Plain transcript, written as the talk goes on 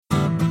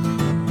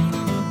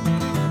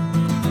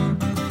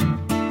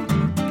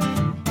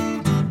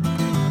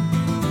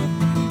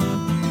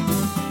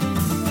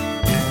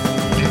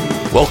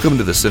Welcome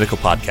to the Sinica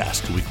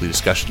Podcast, a weekly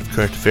discussion of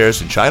current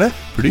affairs in China,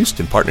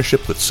 produced in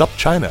partnership with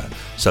SupChina.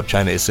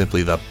 SupChina is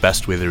simply the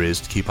best way there is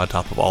to keep on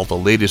top of all the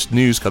latest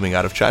news coming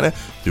out of China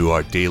through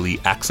our daily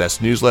access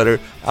newsletter,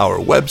 our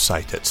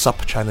website at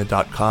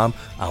supchina.com,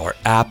 our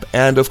app,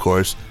 and of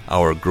course,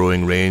 our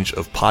growing range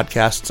of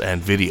podcasts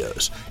and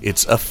videos.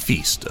 It's a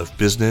feast of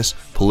business,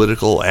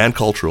 political, and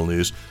cultural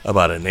news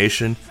about a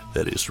nation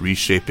that is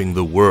reshaping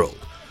the world.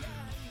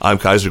 I'm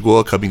Kaiser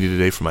Kuo, coming to you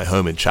today from my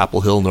home in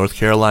Chapel Hill, North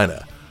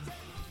Carolina.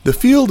 The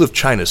field of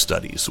China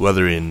studies,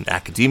 whether in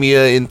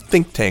academia, in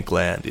think tank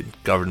land, in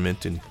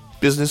government, in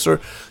business, or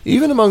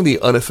even among the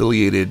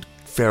unaffiliated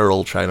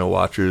feral China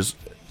watchers,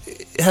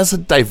 has a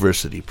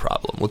diversity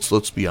problem.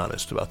 Let's be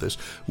honest about this.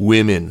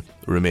 Women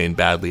remain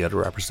badly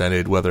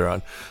underrepresented, whether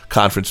on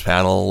conference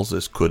panels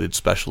as quoted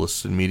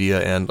specialists in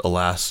media and,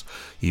 alas,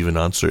 even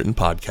on certain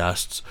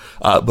podcasts.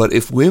 But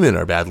if women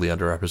are badly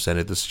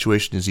underrepresented, the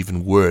situation is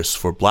even worse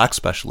for black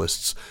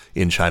specialists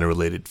in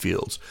China-related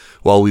fields.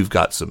 While we've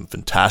got some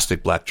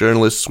fantastic black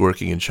journalists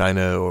working in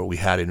China, or we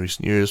had in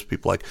recent years,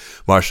 people like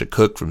Marcia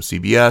Cook from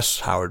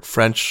CBS, Howard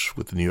French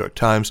with the New York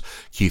Times,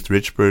 Keith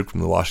Richburg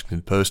from the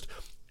Washington Post,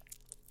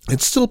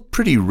 it's still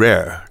pretty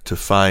rare to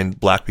find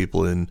black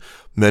people in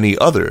many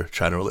other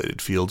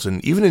China-related fields,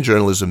 and even in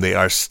journalism, they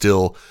are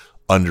still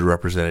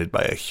underrepresented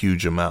by a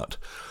huge amount.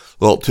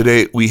 Well,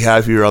 today we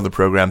have here on the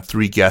program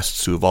three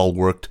guests who have all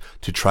worked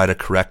to try to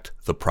correct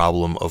the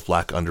problem of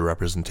black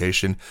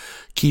underrepresentation.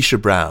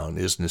 Keisha Brown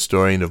is an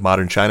historian of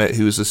modern China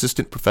who is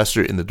assistant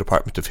professor in the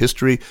Department of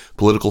History,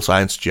 Political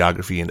Science,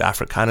 Geography, and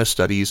Africana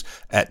Studies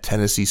at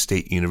Tennessee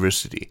State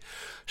University.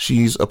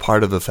 She's a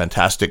part of the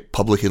fantastic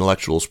Public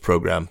Intellectuals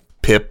program,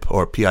 PIP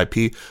or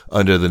PIP,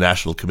 under the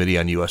National Committee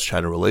on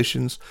U.S.-China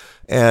Relations,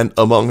 and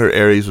among her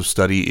areas of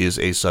study is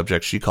a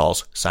subject she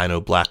calls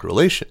Sino-Black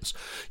relations.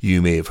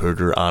 You may have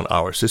heard her on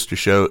our sister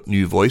show,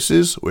 New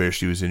Voices, where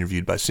she was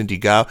interviewed by Cindy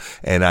Gao,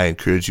 and I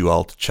encourage you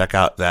all to check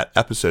out that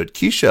episode.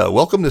 Keisha,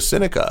 welcome to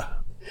Sinica.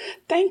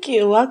 Thank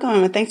you.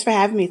 Welcome. And thanks for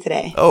having me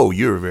today. Oh,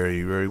 you're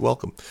very, very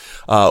welcome.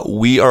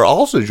 We are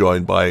also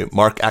joined by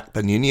Mark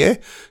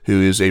Akpanyinye,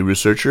 who is a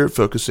researcher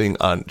focusing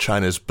on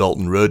China's Belt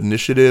and Road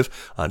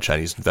Initiative, on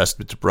Chinese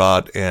investment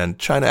abroad, and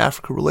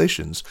China-Africa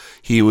relations.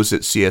 He was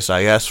at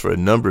CSIS for a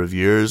number of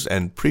years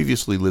and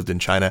previously lived in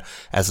China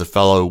as a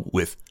fellow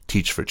with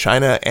Teach for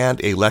China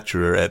and a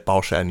lecturer at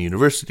Baoshan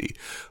University.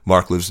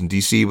 Mark lives in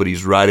D.C., but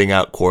he's riding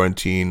out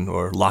quarantine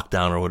or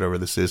lockdown or whatever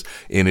this is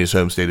in his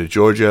home state of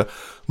Georgia.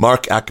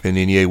 Mark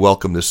Akpanyinye,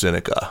 welcome to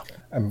Sinica.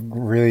 I'm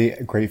really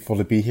grateful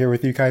to be here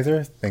with you,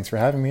 Kaiser. Thanks for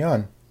having me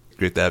on.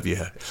 Great to have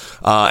you.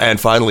 And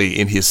finally,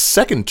 in his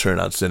second turn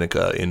on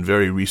Sinica in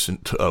very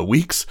recent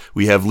weeks,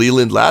 we have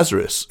Leland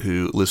Lazarus,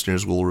 who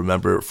listeners will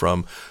remember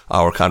from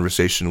our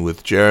conversation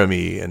with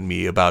Jeremy and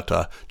me about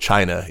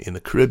China in the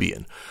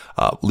Caribbean.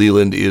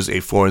 Leland is a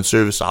Foreign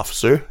Service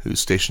officer who's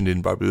stationed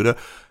in Barbuda,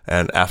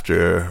 and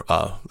after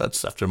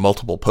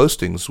multiple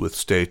postings with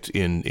state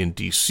in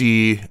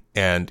D.C.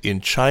 and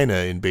in China,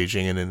 in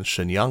Beijing and in the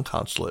Shenyang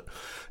consulate.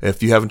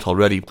 If you haven't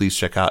already, please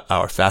check out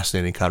our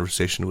fascinating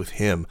conversation with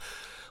him.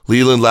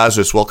 Leland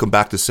Lazarus, welcome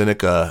back to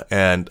Sinica,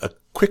 and a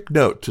quick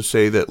note to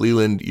say that,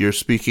 Leland, you're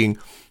speaking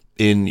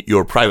in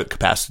your private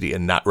capacity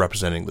and not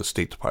representing the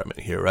State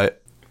Department here, right?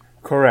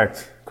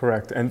 Correct.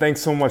 And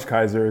thanks so much,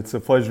 Kaiser. It's a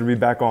pleasure to be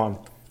back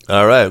on.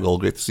 All right. Well,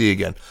 great to see you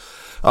again.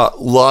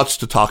 Lots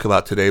to talk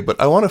about today,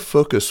 but I want to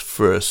focus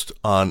first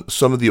on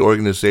some of the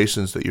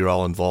organizations that you're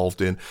all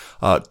involved in.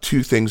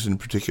 Two things in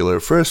particular.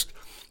 First,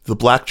 the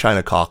Black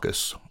China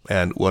Caucus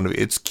and one of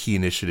its key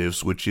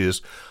initiatives, which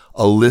is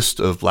a list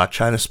of Black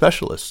China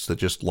specialists that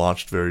just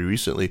launched very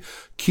recently.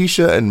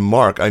 Keisha and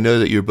Mark, I know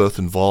that you're both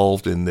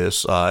involved in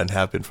this and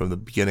have been from the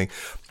beginning.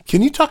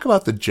 Can you talk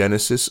about the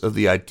genesis of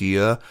the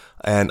idea?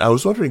 And I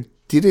was wondering,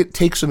 did it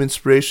take some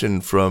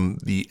inspiration from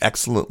the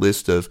excellent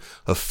list of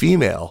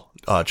female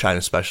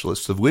China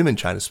specialists, of women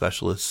China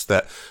specialists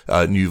that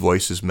New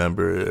Voices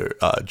member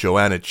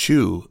Joanna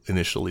Chu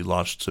initially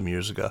launched some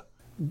years ago?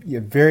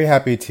 Yeah, very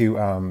happy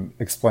to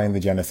explain the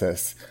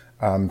genesis.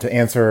 To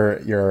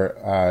answer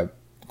your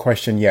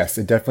question, yes,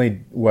 it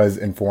definitely was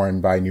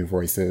informed by New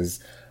Voices.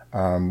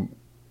 The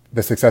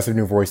success of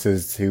New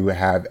Voices to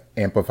have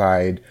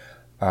amplified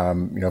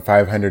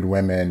 500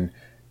 women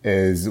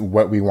is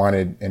what we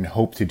wanted and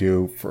hope to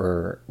do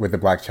with the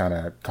Black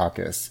China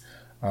Caucus.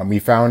 We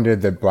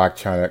founded the Black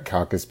China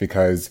Caucus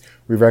because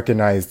we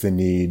recognized the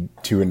need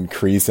to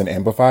increase and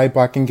amplify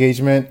Black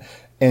engagement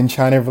in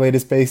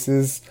China-related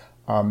spaces.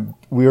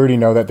 We already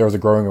know that there was a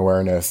growing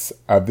awareness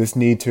of this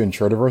need to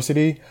ensure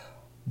diversity,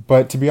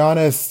 but to be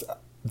honest,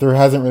 there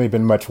hasn't really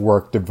been much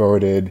work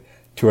devoted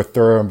to a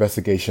thorough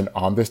investigation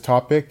on this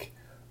topic.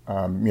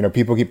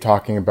 People keep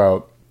talking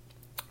about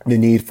the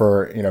need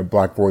for,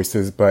 Black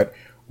voices, but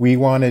we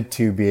wanted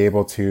to be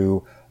able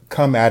to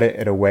come at it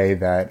in a way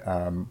that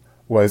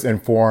was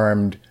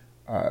informed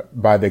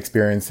by the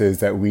experiences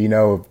that we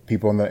know of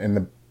people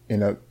in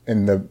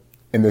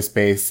the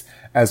space,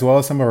 as well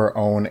as some of our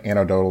own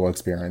anecdotal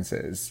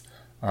experiences.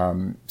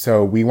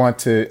 So we want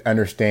to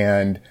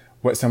understand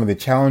what some of the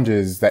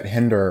challenges that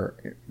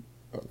hinder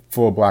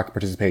full Black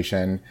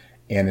participation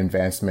and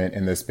advancement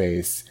in this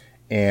space.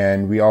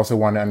 And we also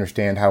want to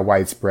understand how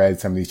widespread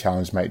some of these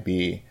challenges might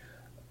be.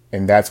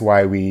 And that's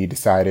why we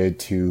decided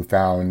to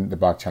found the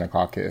Black China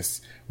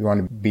Caucus. We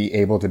want to be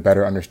able to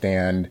better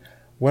understand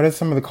what are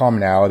some of the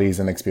commonalities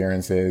and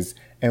experiences,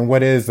 and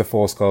what is the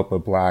full scope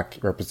of Black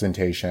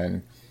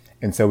representation.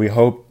 And so we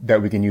hope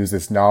that we can use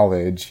this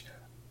knowledge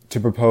to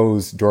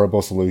propose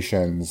durable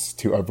solutions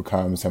to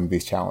overcome some of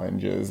these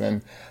challenges.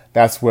 And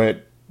that's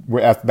where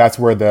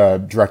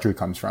the directory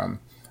comes from.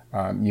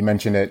 You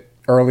mentioned it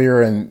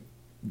earlier, and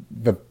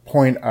the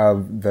point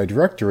of the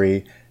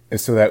directory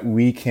is so that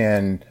we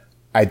can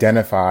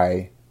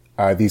identify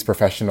these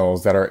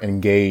professionals that are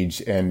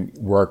engaged in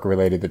work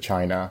related to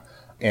China.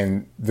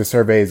 And the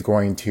survey is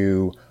going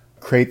to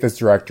create this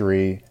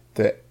directory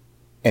to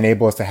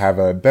enable us to have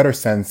a better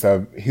sense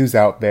of who's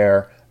out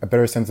there, a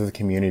better sense of the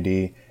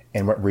community,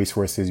 and what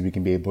resources we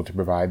can be able to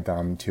provide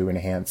them to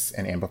enhance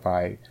and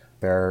amplify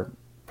their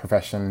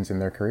professions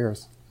and their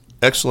careers.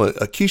 Excellent.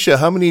 Keisha,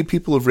 how many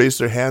people have raised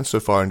their hands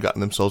so far and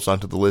gotten themselves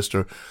onto the list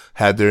or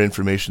had their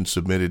information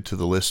submitted to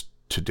the list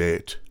to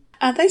date?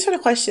 Thanks for the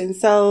question.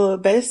 So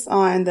based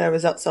on the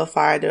results so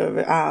far,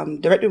 the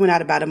directory went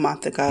out about a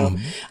month ago.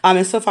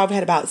 And so far we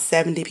had about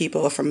 70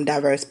 people from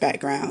diverse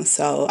backgrounds.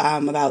 So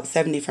about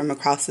 70 from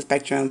across the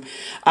spectrum.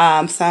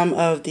 Some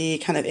of the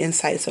kind of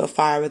insights so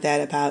far were that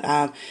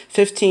about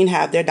 15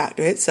 have their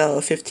doctorates. So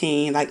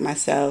 15 like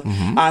myself.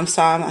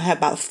 Some have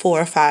about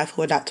 4 or 5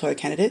 who are doctoral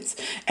candidates.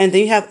 And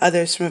then you have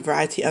others from a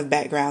variety of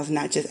backgrounds,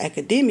 not just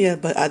academia,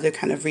 but other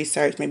kind of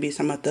research, maybe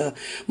some of the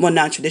more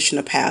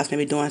non-traditional paths,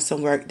 maybe doing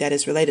some work that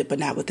is related but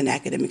not within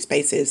academic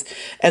spaces,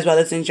 as well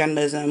as in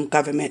journalism,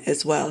 government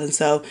as well. And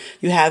so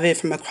you have it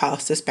from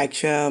across the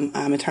spectrum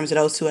in terms of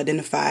those who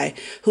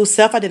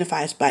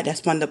self-identify as Black.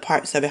 That's one of the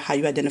parts of it, how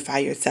you identify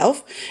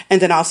yourself,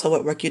 and then also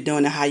what work you're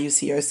doing and how you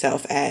see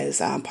yourself as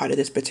part of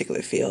this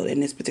particular field in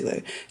this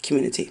particular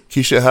community.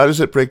 Keisha, how does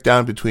it break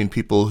down between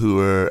people who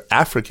are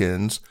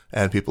Africans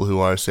and people who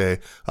are, say,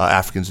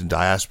 Africans in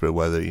diaspora,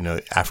 whether,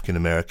 African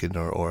American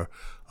or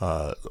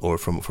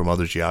from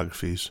other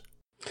geographies?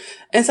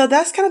 And so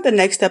that's kind of the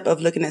next step of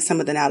looking at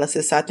some of the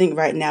analysis. So I think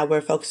right now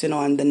we're focusing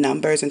on the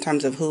numbers in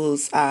terms of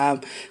who's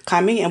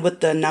coming. And with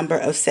the number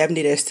of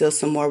 70, there's still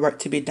some more work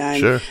to be done.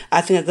 Sure.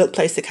 I think a good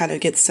place to kind of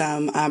get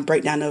some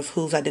breakdown of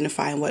who's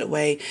identifying what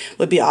way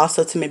would be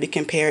also to maybe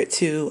compare it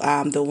to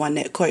the one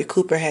that Corey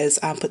Cooper has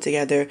put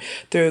together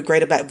through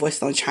Greater Black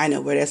Voices on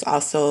China, where there's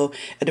also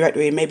a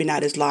directory, maybe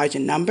not as large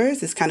in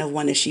numbers. It's kind of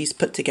one that she's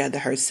put together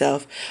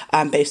herself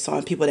based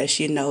on people that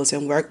she knows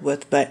and work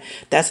with. But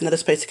that's another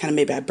space to kind of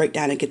maybe break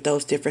down and get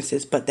those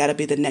differences, but that'll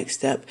be the next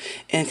step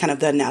in kind of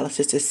the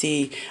analysis to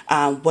see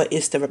what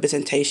is the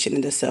representation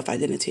and the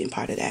self-identity and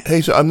part of that.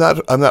 Hey, so I'm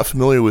not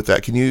familiar with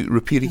that. Can you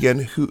repeat again?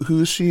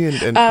 Who is she?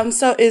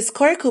 So it's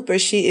Corey Cooper.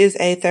 She is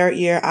a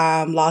third-year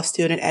law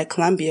student at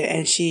Columbia,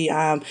 and she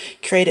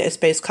created a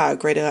space called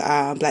Greater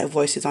Black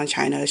Voices on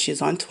China. She's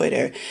on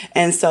Twitter,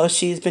 and so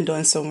she's been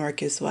doing some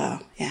work as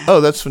well. Yeah. Oh,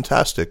 that's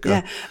fantastic.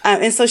 Yeah.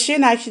 And so she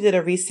and I actually did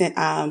a recent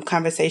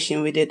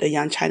conversation. We did the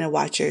Young China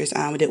Watchers.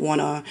 We did one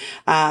on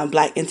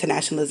Black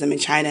internationalism in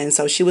China. And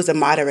so she was a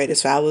moderator.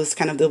 So I was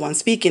kind of the one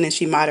speaking and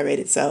she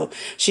moderated. So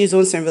she's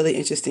doing some really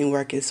interesting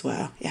work as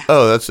well. Yeah.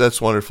 Oh,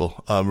 that's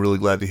wonderful. I'm really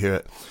glad to hear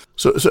it.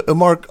 So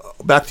Mark,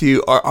 back to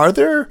you. Are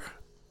there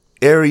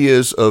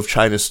areas of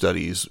China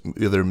studies,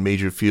 either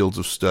major fields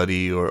of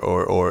study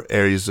or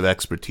areas of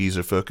expertise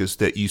or focus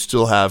that you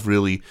still have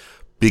really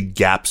big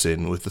gaps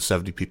in with the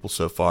 70 people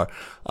so far?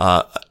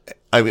 I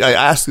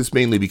ask this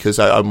mainly because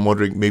I'm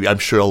wondering, I'm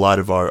sure a lot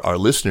of our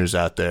listeners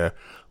out there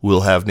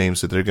will have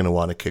names that they're going to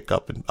want to kick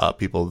up and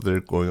people that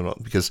they're going on,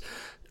 because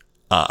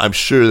I'm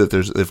sure that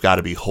they've got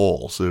to be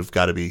whole. So there've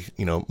got to be,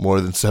 more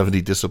than 70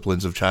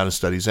 disciplines of China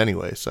studies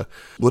anyway. So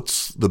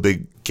what's the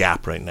big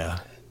gap right now?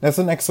 That's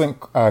an excellent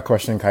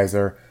question,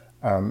 Kaiser.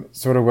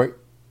 Sort of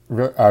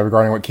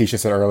regarding what Keisha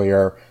said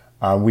earlier,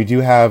 we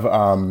do have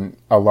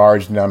a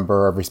large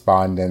number of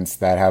respondents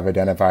that have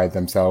identified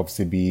themselves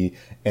to be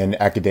in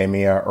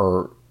academia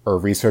or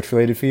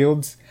research-related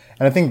fields.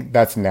 And I think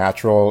that's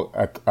natural,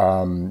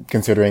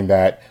 considering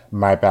that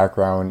my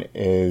background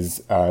is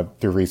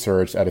through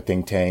research at a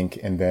think tank,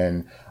 and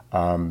then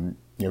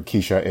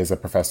Keisha is a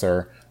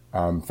professor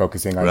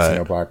focusing on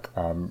Sino-Black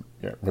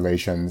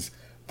relations.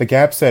 The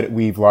gaps that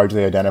we've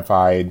largely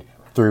identified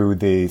through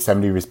the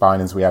 70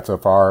 respondents we have so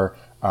far,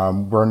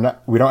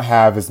 we don't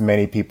have as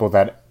many people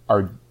that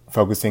are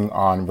focusing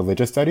on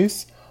religious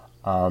studies.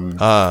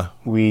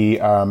 We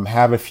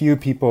have a few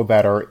people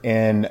that are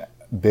in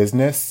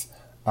business,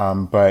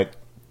 but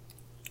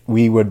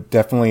we would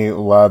definitely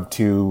love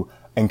to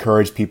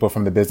encourage people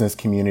from the business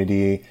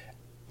community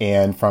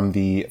and from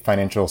the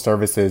financial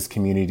services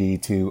community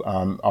to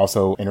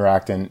also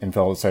interact and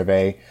fill a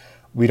survey.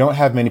 We don't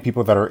have many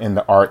people that are in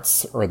the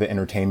arts or the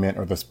entertainment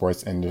or the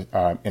sports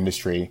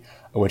industry,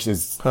 which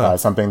is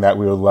something that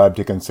we would love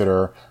to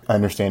consider,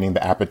 understanding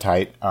the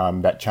appetite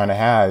that China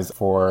has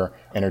for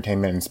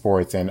entertainment and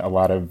sports. And a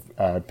lot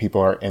of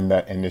people are in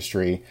that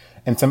industry.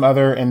 And some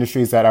other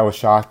industries that I was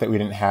shocked that we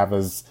didn't have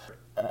as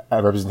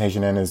a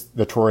representation in is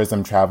the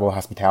tourism, travel,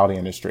 hospitality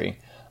industry.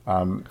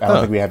 I don't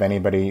think we have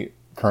anybody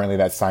currently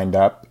that's signed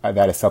up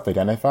that is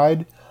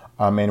self-identified.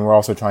 And we're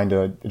also trying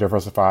to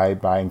diversify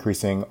by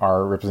increasing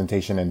our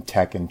representation in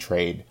tech and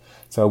trade.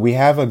 So we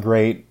have a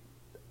great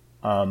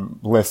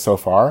list so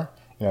far.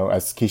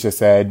 As Keisha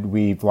said,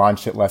 we've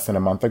launched it less than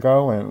a month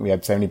ago, and we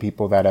had 70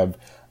 people that have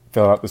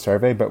filled out the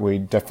survey, but we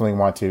definitely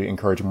want to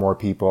encourage more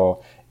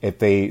people, if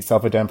they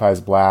self-identify as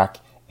Black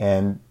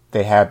and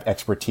they have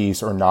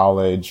expertise or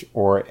knowledge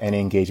or any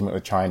engagement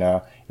with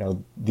China,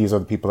 these are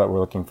the people that we're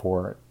looking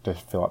for to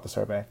fill out the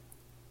survey.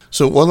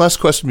 So one last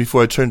question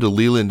before I turn to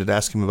Leland and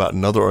ask him about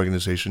another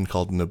organization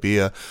called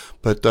NABEA.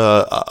 But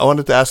I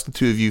wanted to ask the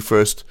two of you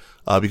first,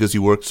 because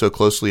you worked so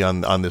closely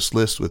on this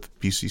list with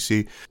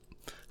BCC.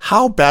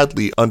 How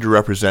badly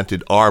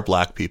underrepresented are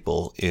Black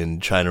people in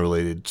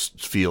China-related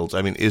fields?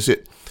 I mean, is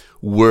it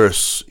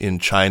worse in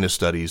China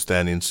studies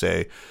than in,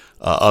 say,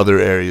 other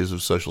areas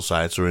of social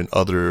science or in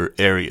other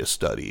area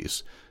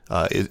studies?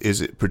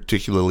 Is it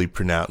particularly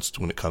pronounced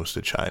when it comes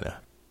to China?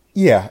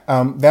 Yeah,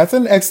 that's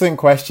an excellent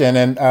question.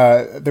 And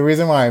the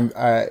reason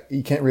why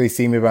you can't really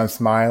see me, but I'm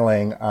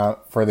smiling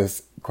for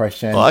this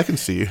question. Well, I can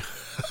see you.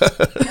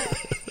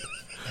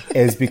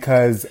 Is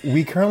because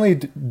we currently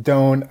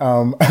don't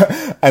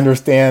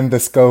understand the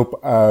scope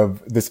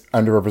of this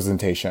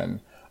underrepresentation.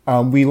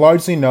 We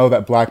largely know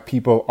that Black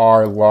people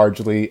are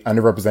largely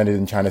underrepresented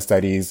in China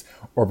studies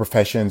or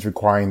professions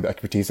requiring the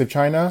expertise of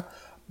China,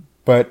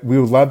 but we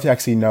would love to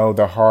actually know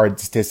the hard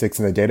statistics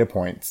and the data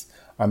points.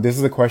 This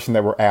is a question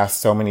that we're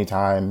asked so many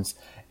times,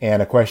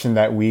 and a question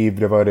that we've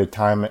devoted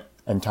time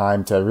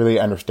to really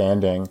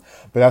understanding,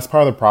 but that's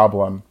part of the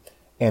problem,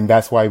 and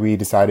that's why we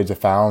decided to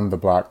found the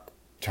Black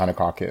China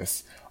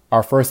Caucus.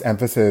 Our first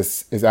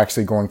emphasis is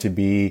actually going to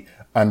be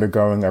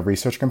undergoing a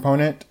research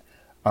component,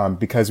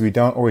 because we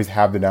don't always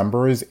have the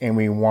numbers, and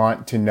we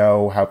want to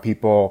know how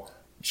people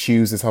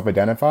choose to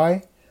self-identify,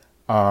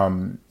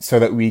 so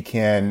that we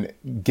can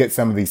get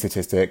some of these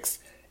statistics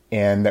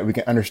and that we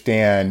can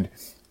understand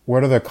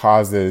what are the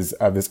causes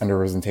of this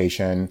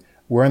underrepresentation,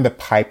 where in the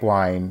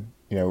pipeline,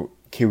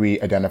 can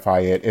we identify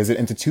it? Is it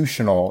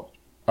institutional,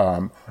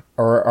 or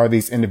are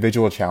these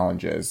individual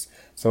challenges?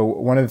 So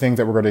one of the things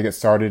that we're going to get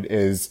started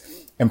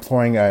is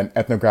employing an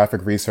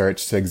ethnographic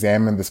research to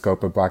examine the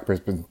scope of Black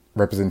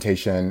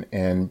representation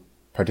and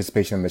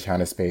participation in the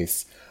China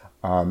space,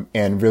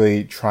 and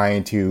really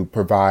trying to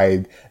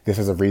provide this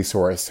as a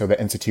resource so that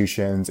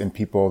institutions and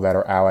people that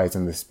are allies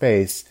in the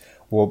space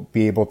will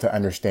be able to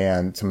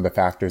understand some of the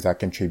factors that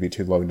contribute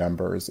to low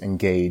numbers and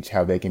gauge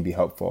how they can be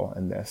helpful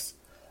in this.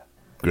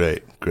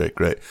 Great.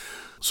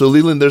 So,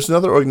 Leland, there's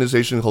another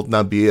organization called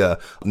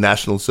NABEA,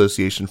 National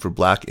Association for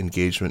Black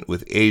Engagement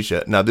with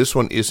Asia. Now, this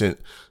one isn't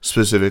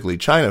specifically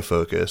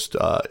China-focused.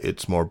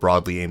 It's more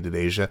broadly aimed at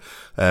Asia.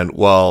 And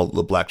while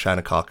the Black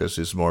China Caucus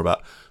is more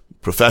about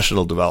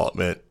professional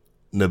development,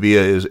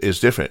 NABEA is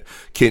different.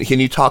 Can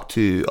you talk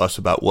to us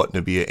about what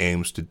NABEA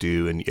aims to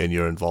do and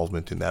your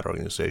involvement in that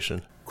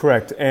organization?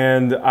 Correct.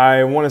 And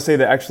I want to say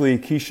that actually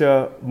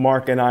Keisha,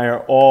 Mark, and I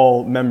are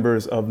all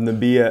members of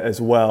NABEA as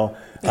well.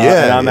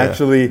 And I'm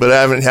actually... But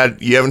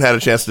you haven't had a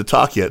chance to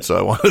talk yet, so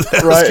I wanted to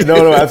ask Right. you.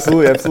 No,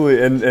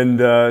 absolutely. And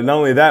not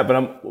only that, but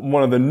I'm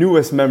one of the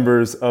newest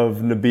members of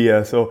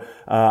NABEA. So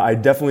I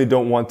definitely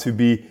don't want to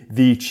be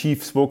the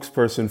chief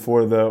spokesperson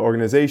for the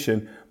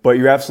organization. But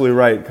you're absolutely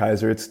right,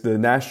 Kaiser. It's the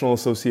National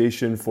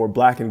Association for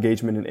Black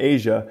Engagement in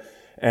Asia.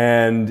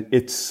 And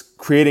it's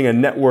creating a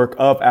network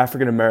of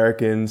African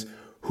Americans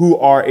who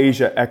are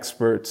Asia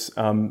experts,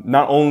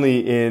 not only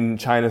in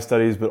China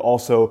studies, but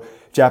also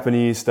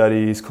Japanese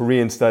studies,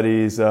 Korean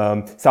studies,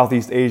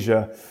 Southeast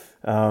Asia,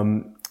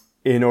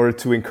 in order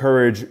to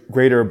encourage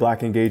greater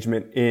Black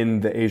engagement in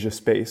the Asia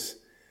space.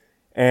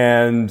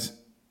 And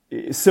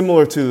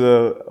similar to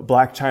the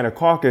Black China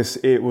Caucus,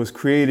 it was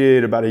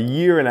created about 1.5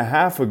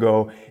 years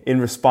ago in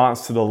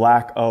response to the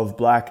lack of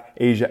Black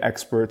Asia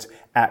experts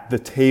at the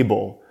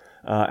table.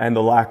 And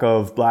the lack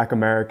of Black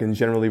Americans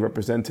generally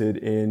represented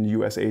in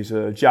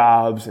U.S.-Asia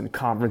jobs and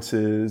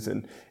conferences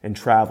and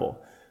travel.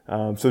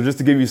 So just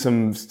to give you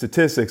some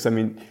statistics, I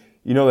mean,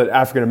 you know that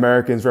African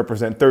Americans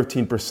represent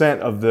 13%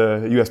 of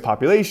the U.S.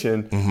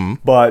 population,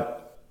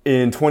 but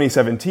in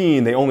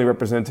 2017, they only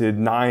represented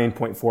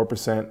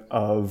 9.4%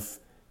 of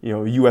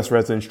U.S.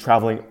 residents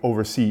traveling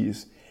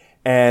overseas.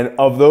 And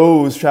of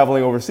those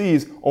traveling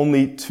overseas,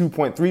 only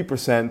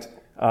 2.3%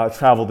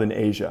 traveled in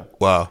Asia.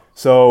 Wow.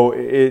 So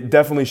it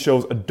definitely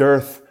shows a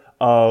dearth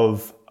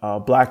of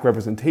Black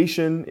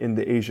representation in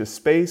the Asia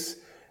space,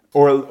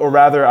 or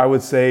rather, I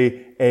would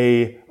say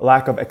a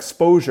lack of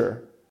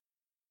exposure.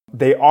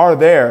 They are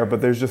there,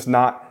 but there's just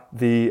not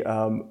the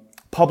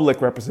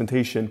public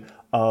representation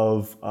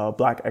of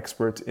Black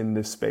experts in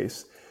this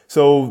space.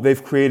 So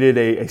they've created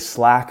a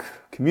Slack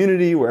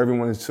community where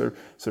everyone is sort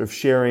of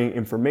sharing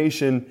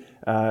information.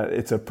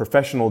 It's a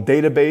professional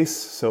database.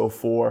 So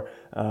for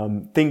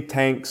think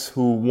tanks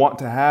who want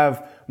to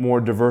have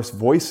more diverse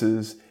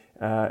voices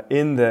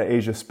in the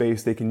Asia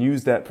space, they can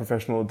use that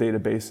professional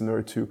database in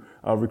order to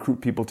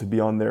recruit people to be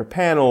on their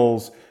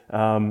panels.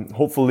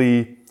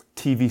 Hopefully,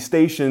 TV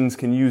stations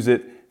can use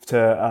it to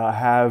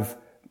have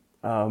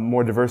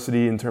more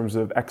diversity in terms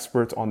of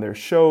experts on their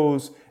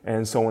shows,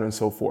 and so on and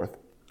so forth.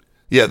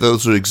 Yeah,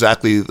 those are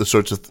exactly the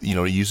sorts of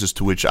uses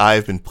to which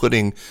I've been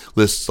putting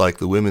lists like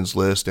the women's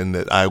list, and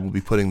that I will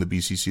be putting the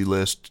BCC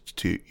list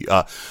to.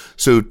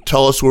 So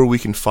tell us where we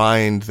can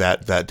find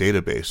that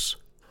database.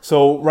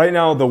 So right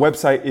now the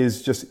website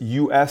is just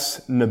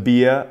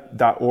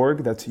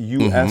usnabea.org. That's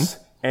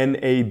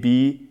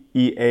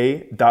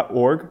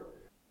usnabea.org.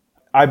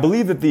 I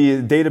believe that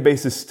the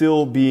database is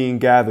still being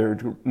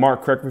gathered.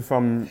 Mark, correct me if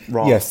I'm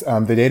wrong. Yes,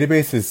 the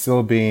database is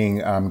still being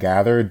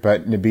gathered,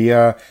 but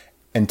Nabea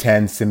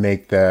intends to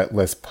make the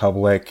list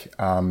public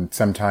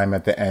sometime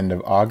at the end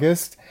of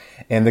August.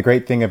 And the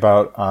great thing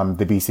about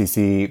the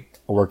BCC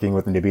working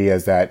with Nabea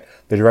is that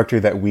the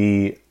directory that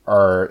we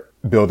are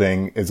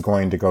building is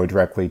going to go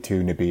directly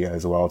to Nabea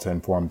as well to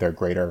inform their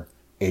greater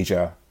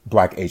Asia,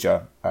 Black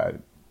Asia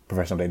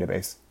professional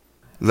database.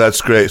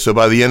 That's great. So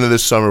by the end of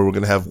this summer, we're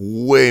going to have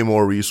way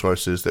more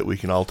resources that we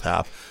can all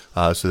tap,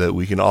 so that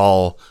we can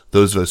all,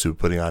 those of us who are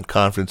putting on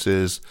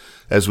conferences,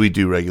 as we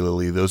do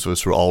regularly, those of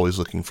us who are always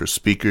looking for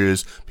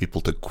speakers,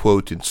 people to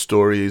quote in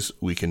stories,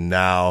 we can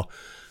now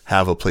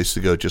have a place to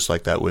go just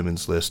like that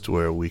women's list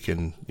where we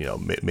can,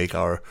 make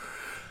our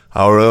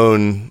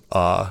own,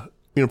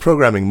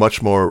 programming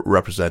much more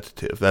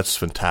representative. That's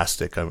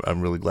fantastic.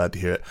 I'm really glad to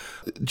hear it.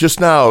 Just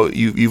now,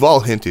 you've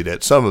all hinted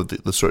at some of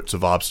the sorts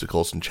of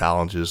obstacles and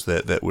challenges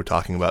that we're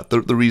talking about,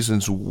 the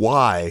reasons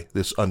why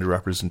this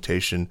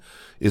underrepresentation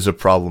is a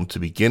problem to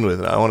begin with.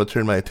 And I want to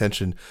turn my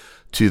attention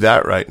to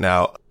that right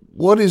now.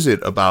 What is it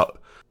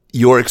about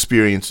your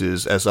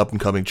experiences as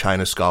up-and-coming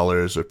China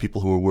scholars or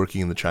people who are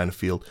working in the China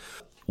field?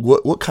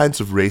 What kinds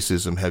of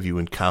racism have you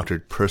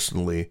encountered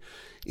personally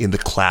in the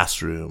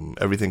classroom?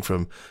 Everything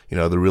from,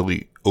 the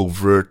really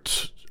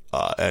overt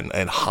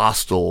and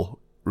hostile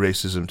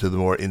racism to the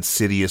more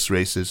insidious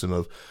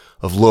racism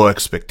of low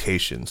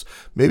expectations.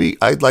 Maybe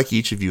I'd like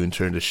each of you in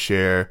turn to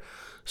share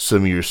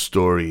some of your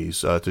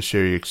stories, to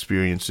share your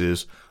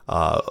experiences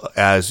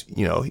as,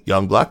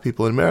 young Black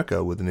people in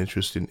America with an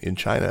interest in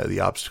China, the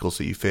obstacles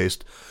that you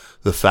faced,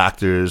 the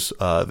factors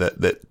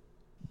that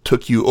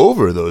took you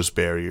over those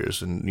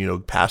barriers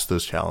and, past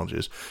those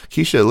challenges.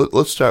 Keisha,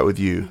 let's start with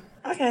you.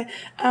 Okay.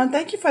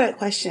 Thank you for that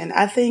question.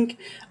 I think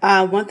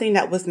one thing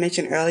that was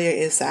mentioned earlier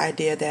is the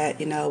idea that,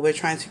 we're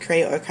trying to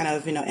create or kind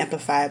of,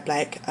 amplify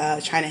Black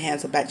China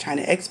hands or Black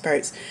China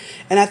experts.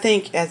 And I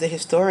think as a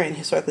historian,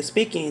 historically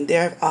speaking,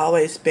 there have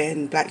always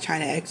been Black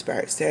China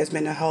experts. There's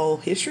been a whole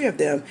history of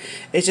them.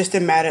 It's just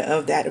a matter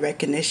of that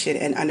recognition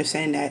and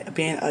understanding that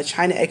being a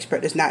China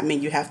expert does not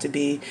mean you have to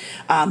be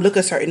look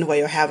a certain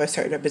way or have a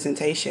certain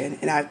representation.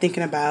 And I'm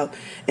thinking about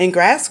in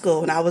grad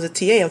school, when I was a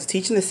TA, I was a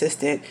teaching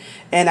assistant,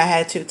 and I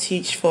had to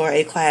teach for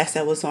a class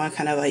that was on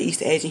kind of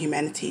East Asian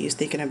humanities,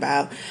 thinking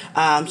about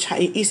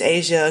East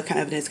Asia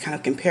kind of in its kind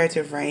of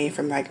comparative reign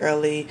from like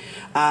early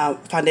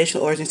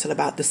foundational origins till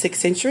about the 6th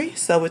century.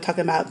 So we're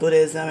talking about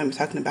Buddhism and we're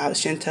talking about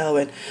Shinto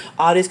and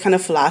all these kind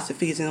of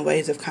philosophies and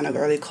ways of kind of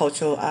early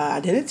cultural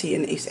identity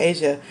in East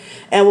Asia.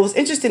 And what was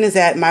interesting is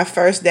that my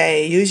first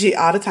day, usually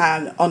all the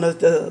time on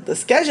the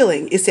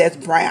scheduling, it says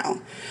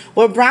Brown.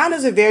 Well, Brown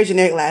is a very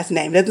generic last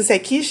name. It doesn't say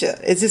Keisha.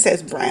 It just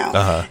says Brown.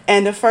 Uh-huh.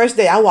 And the first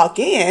day I walk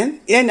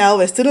in,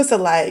 and students are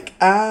like,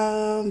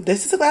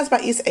 this is a class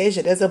about East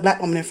Asia. There's a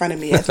Black woman in front of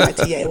me as my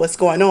TA. What's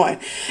going on?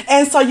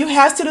 And so you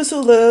have students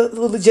who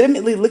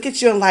legitimately look at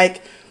you and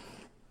like,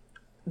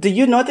 do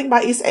you know anything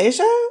about East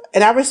Asia?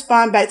 And I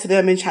respond back to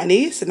them in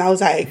Chinese. And I was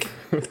like,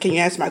 can you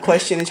answer my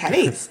question in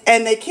Chinese?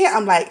 And they can't.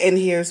 I'm like, and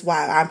here's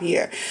why I'm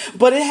here.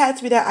 But it had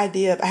to be that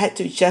idea of I had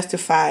to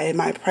justify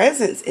my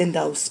presence in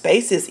those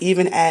spaces,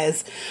 even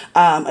as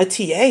a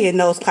TA in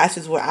those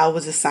classes where I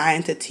was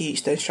assigned to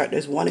teach. The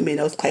instructors wanted me in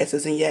those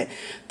classes. And yet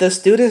the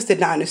students did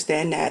not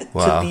understand that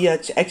to be an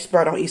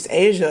expert on East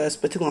Asia,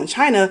 particularly on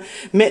China,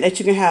 meant that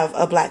you can have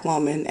a Black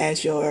woman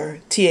as your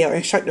TA or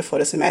instructor for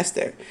the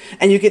semester.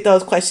 And you get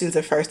those questions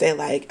the first day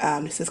like,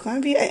 this is going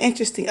to be an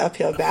interesting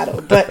uphill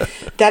battle. But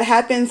that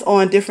happens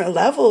on different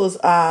levels,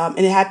 and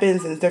it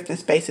happens in different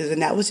spaces.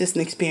 And that was just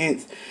an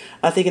experience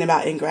thinking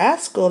about in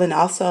grad school, and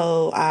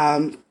also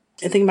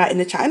and thinking about in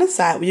the China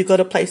side, where you go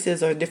to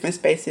places or different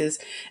spaces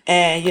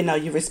and,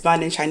 you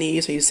respond in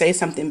Chinese or you say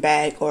something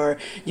back or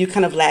you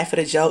kind of laugh at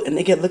a joke and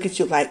they can look at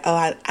you like,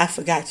 oh, I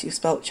forgot you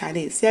spoke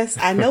Chinese. Yes,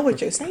 I know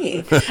what you're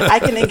saying. I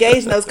can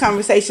engage in those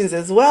conversations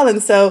as well.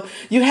 And so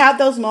you have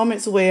those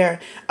moments where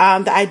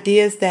the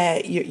idea is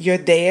that you're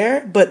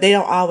there, but they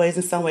don't always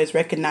in some ways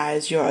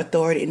recognize your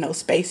authority in those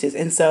spaces.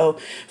 And so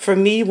for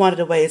me, one of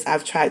the ways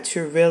I've tried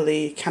to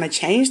really kind of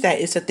change that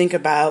is to think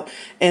about,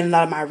 in a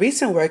lot of my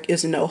recent work,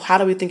 is how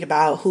do we think about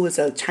who is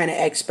a China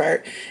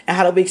expert and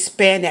how do we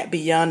expand that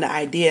beyond the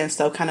idea. And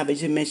so kind of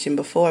as you mentioned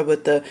before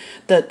with the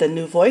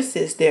new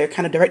voices, they're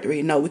kind of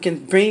directory. We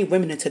can bring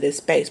women into this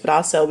space, but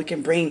also we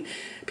can bring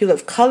people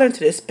of color into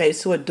this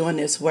space who are doing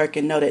this work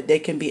and know that they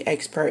can be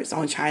experts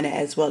on China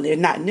as well. They're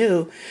not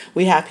new.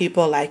 We have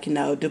people like,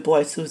 Du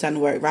Bois who's done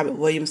work, Robert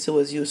Williams who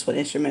was useful and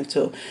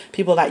instrumental,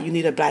 people like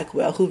Unita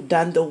Blackwell who've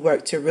done the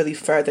work to really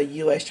further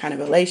U.S.-China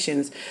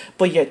relations,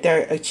 but yet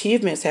their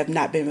achievements have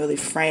not been really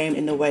framed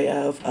in the way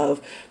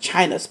of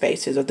China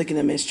spaces or thinking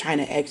of them as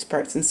China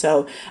experts. And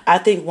so I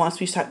think once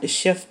we start to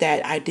shift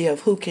that idea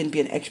of who can be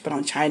an expert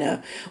on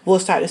China, we'll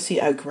start to see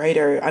a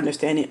greater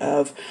understanding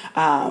of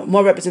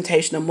more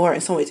representation, or more,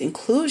 in some ways,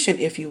 inclusion,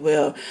 if you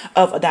will,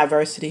 of a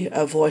diversity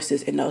of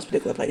voices in those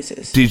particular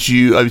places. Did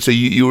you, I mean, so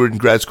you were in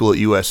grad school at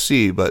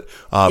USC, but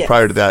Yes.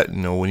 prior to that,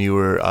 when you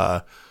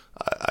were,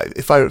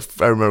 if I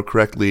remember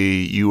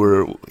correctly, you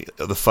were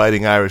the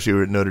Fighting Irish. You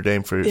were at Notre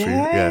Dame for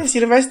Yes,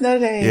 University of Notre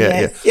Dame.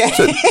 Yeah, Yes. yeah.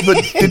 So,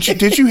 but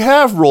did you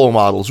have role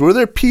models? Were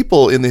there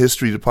people in the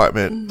history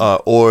department,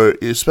 or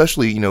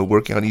especially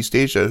working on East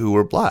Asia, who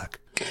were Black?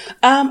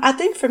 I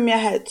think for me, I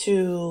had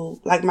to,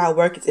 like, my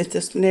work is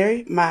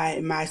interdisciplinary.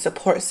 My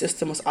support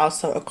system was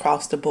also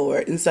across the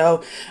board. And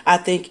so I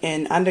think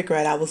in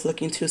undergrad, I was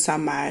looking to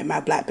some of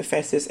my Black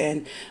professors.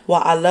 And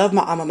while I love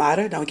my alma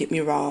mater, don't get me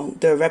wrong,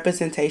 the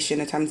representation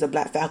in terms of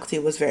Black faculty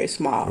was very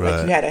small. Right.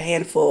 Like, you had a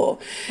handful.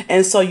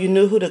 And so you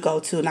knew who to go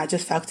to, not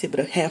just faculty,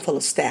 but a handful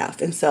of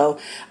staff. And so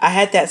I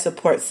had that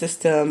support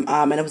system,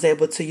 and I was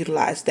able to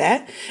utilize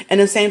that. And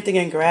the same thing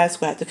in grad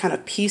school, I had to kind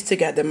of piece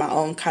together my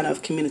own kind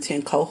of community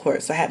and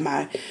cohort. So I had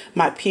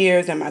my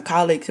peers and my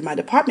colleagues in my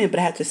department, but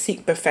I had to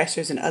seek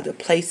professors in other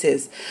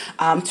places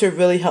to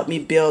really help me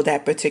build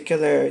that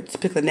particular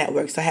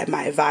network. So I had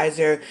my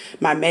advisor,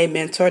 my main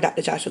mentor,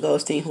 Dr. Joshua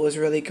Goldstein, who was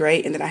really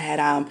great. And then I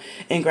had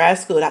in grad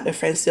school, Dr.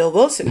 Francine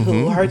Wilson,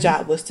 who her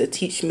job was to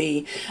teach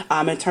me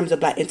in terms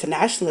of Black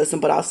internationalism,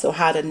 but also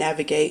how to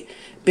navigate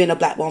being a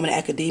Black woman in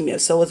academia.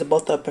 So it was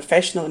both a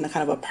professional and a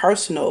kind of a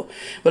personal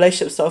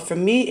relationship. So for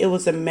me, it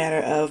was a matter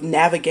of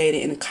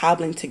navigating and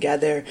cobbling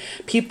together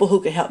people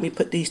who could help me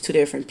put these two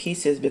different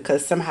pieces,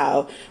 because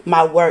somehow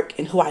my work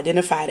and who I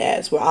identified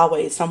as were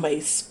always some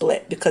ways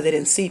split because they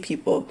didn't see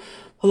people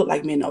who look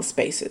like me in those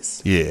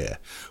spaces. Yeah.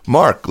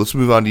 Mark, let's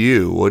move on to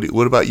you.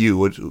 What about you?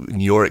 What in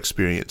your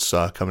experience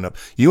coming up?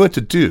 You went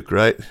to Duke,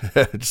 right?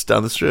 Just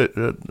down the street,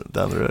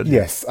 down the road.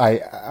 Yes, I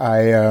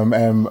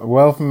am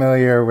well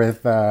familiar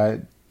with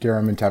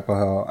Durham and Chapel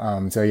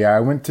Hill. So yeah, I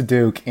went to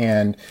Duke,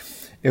 and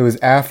it was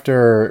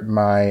after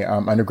my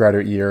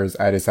undergraduate years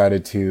I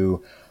decided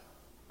to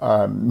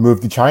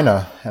move to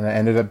China, and I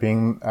ended up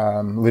being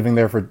living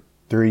there for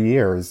 3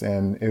 years.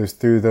 And it was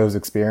through those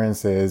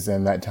experiences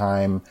and that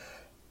time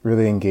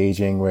really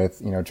engaging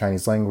with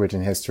Chinese language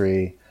and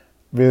history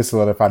really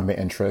solidified my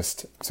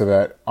interest, so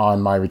that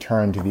on my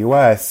return to the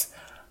US,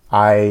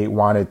 I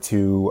wanted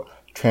to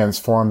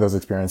transform those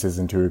experiences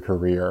into a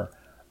career.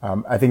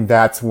 I think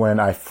that's when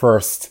I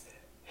first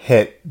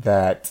hit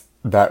that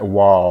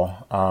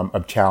wall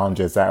of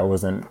challenges that I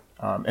wasn't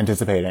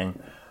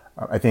anticipating.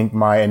 I think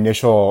my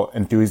initial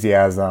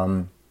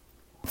enthusiasm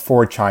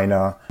for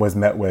China was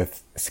met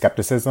with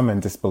skepticism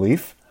and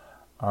disbelief,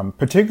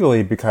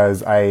 particularly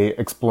because I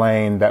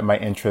explained that my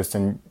interest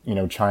in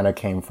China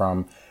came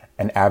from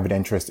an avid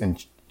interest in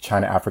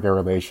China-Africa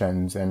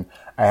relations, and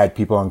I had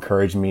people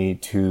encourage me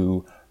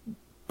to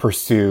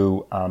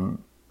pursue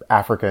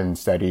African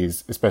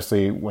studies,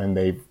 especially when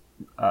they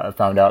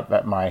found out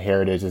that my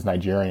heritage is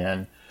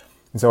Nigerian.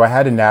 And so I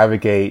had to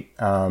navigate,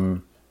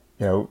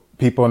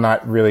 people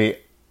not really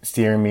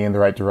steering me in the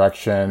right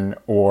direction,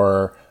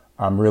 or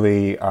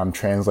really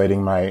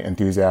translating my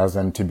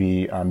enthusiasm to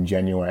be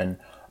genuine.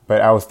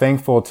 But I was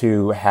thankful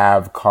to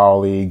have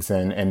colleagues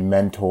and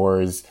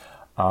mentors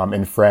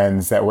and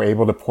friends that were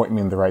able to point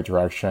me in the right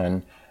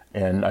direction.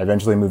 And I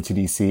eventually moved to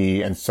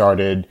DC and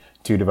started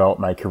to develop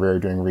my career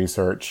doing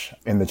research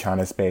in the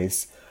China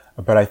space.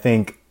 But I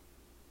think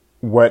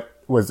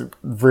what was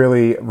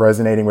really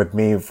resonating with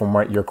me from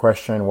what your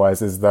question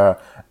was is the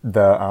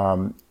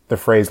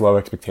phrase low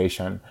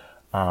expectation.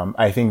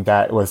 I think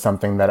that was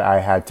something that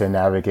I had to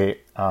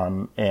navigate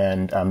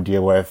and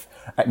deal with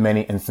at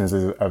many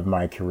instances of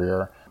my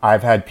career.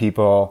 I've had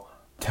people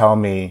tell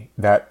me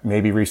that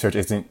maybe research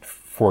isn't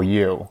for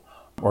you,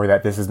 or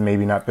that this is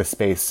maybe not the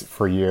space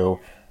for you.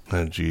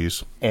 Oh,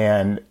 geez.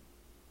 And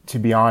to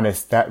be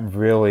honest, that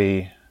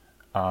really,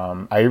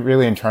 I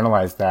really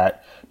internalized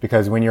that,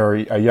 because when you're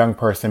a young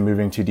person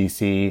moving to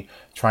DC,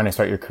 trying to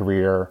start your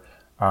career,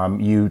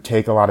 you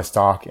take a lot of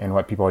stock in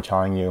what people are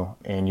telling you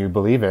and you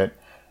believe it.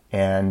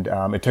 And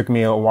it took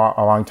me a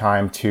long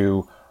time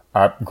to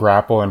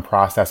grapple and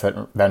process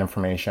that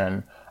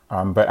information.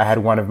 But I had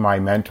one of my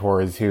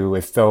mentors who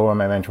is still one of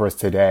my mentors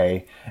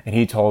today, and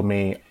he told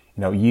me,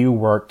 you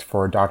worked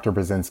for Dr.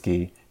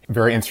 Brzezinski,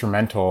 very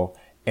instrumental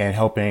in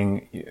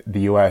helping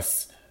the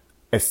U.S.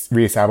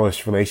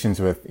 reestablish relations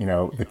with,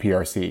 the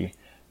PRC.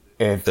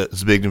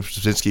 Zbigniew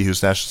Brzezinski,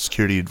 who's National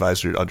Security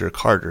Advisor under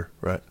Carter,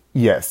 right?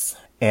 Yes.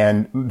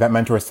 And that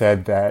mentor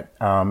said that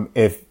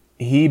if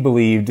he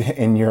believed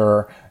in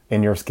your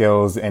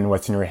skills and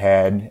what's in your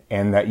head,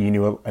 and that you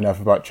knew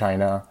enough about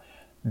China,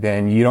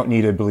 then you don't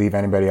need to believe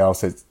anybody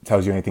else that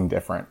tells you anything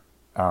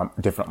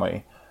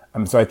differently.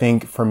 So I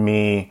think for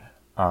me,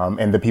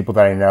 and the people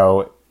that I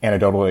know,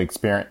 anecdotal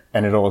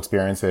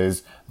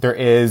experiences, there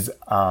is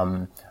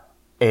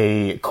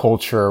a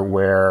culture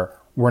where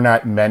we're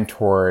not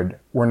mentored,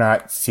 we're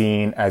not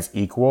seen as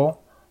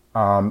equal,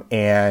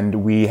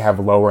 and we have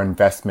lower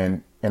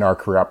investment in our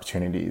career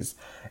opportunities.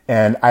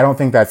 And I don't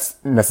think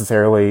that's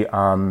necessarily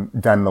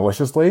done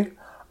maliciously,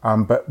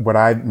 but what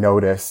I've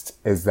noticed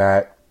is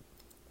that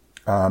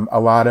a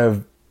lot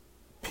of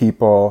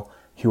people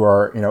who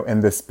are, in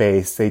this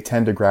space, they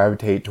tend to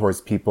gravitate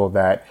towards people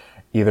that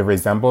either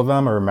resemble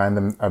them or remind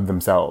them of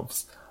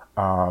themselves.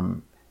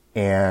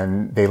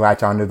 And they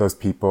latch onto those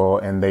people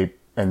and they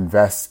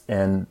invest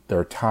in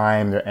their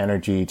time, their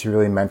energy to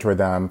really mentor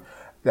them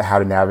how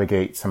to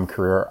navigate some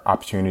career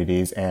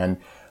opportunities. And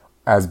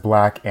as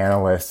Black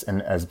analysts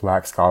and as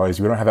Black scholars,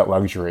 we don't have that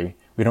luxury.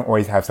 We don't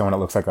always have someone that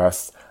looks like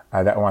us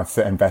that wants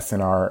to invest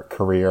in our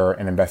career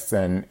and invest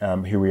in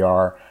who we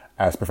are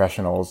as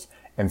professionals.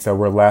 And so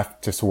we're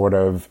left to sort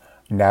of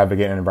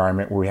navigate an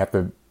environment where we have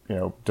to,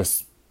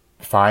 just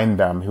find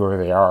them, whoever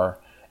they are.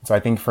 So I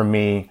think for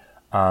me,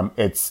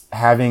 it's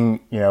having,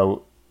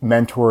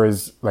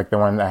 mentors like the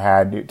one I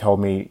had who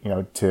told me,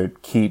 to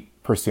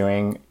keep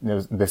pursuing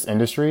this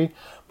industry,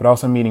 but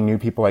also meeting new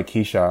people like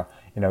Keisha.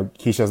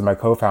 Keisha is my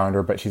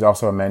co-founder, but she's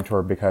also a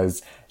mentor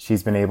because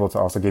she's been able to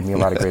also give me a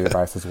lot of great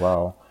advice as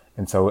well.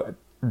 And so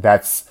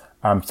that's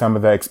some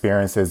of the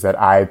experiences that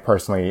I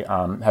personally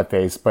have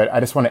faced. But I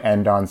just want to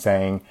end on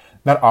saying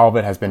not all of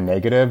it has been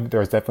negative.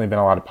 There's definitely been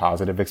a lot of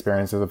positive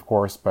experiences, of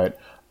course, but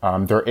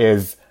there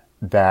is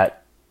that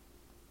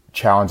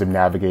challenge of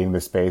navigating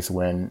the space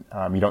when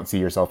you don't see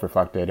yourself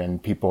reflected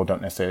and people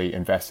don't necessarily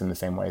invest in the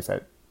same ways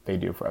that they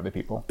do for other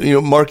people.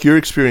 Mark, your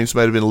experience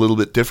might have been a little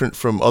bit different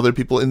from other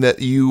people in that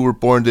you were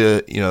born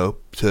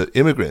to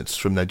immigrants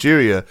from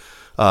Nigeria.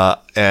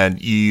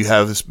 And you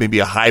have this maybe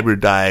a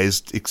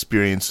hybridized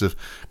experience of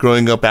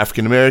growing up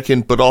African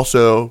American, but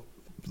also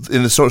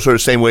in the sort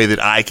of same way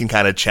that I can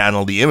kind of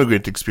channel the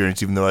immigrant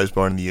experience, even though I was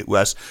born in the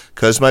U.S.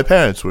 because my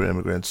parents were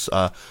immigrants.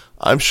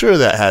 I'm sure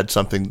that had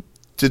something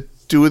to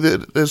do with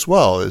it as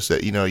well. Is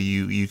that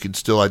you can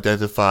still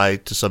identify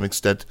to some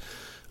extent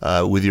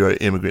with your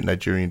immigrant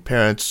Nigerian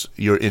parents,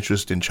 your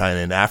interest in China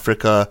and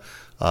Africa.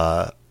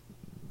 That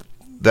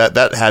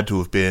had to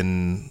have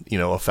been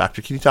a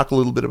factor. Can you talk a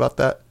little bit about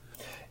that?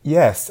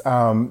 Yes,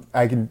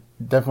 I can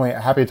definitely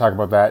happy to talk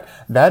about that.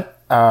 That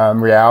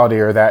reality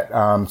or that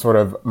sort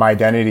of my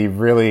identity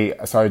really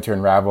started to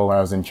unravel when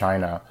I was in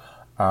China.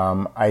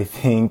 I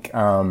think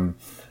my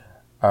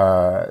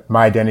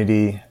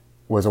identity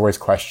was always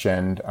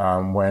questioned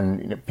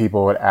when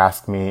people would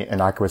ask me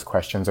innocuous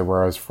questions of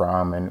where I was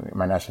from and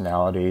my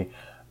nationality.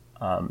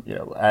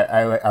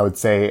 I would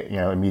say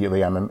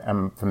immediately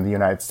I'm from the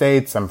United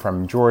States. I'm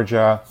from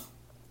Georgia,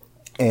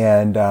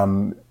 and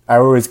I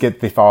always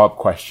get the follow-up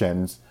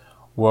questions.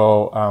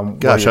 Well,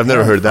 gosh, I've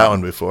never heard that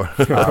one before.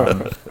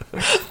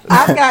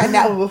 I've gotten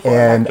that one before.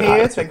 And my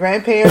parents, my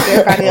grandparents,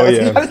 everybody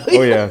else.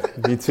 Oh yeah,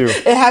 me too.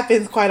 It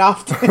happens quite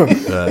often.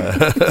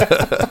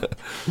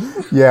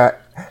 Yeah,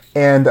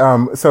 and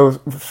so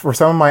for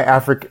some of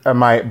my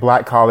my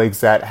Black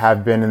colleagues that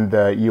have been in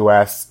the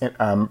U.S.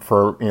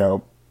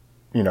 For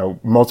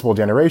multiple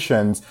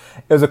generations,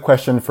 it was a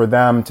question for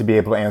them to be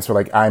able to answer.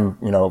 Like I'm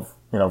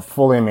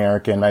fully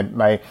American.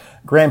 My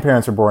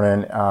grandparents were born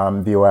in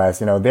the U.S.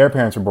 Their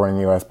parents were born in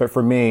the U.S. But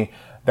for me,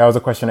 that was a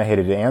question I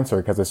hated to answer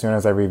because as soon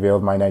as I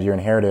revealed my Nigerian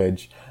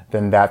heritage,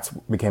 then that's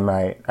became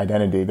my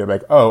identity. They're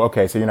like, oh,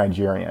 okay, so you're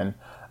Nigerian.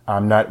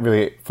 I'm not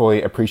really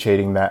fully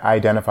appreciating that I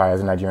identify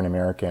as a Nigerian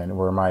American,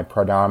 where my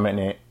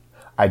predominant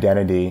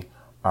identity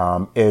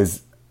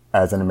is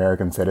as an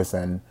American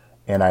citizen.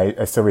 And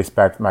I still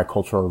respect my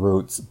cultural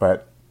roots,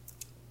 but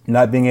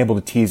not being able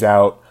to tease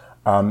out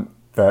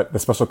the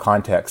special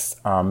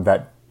context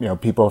that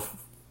people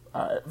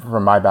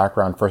from my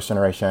background, first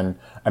generation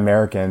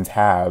Americans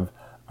have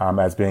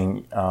as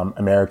being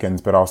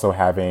Americans, but also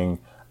having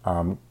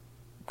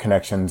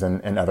connections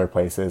in other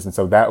places. And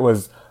so that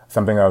was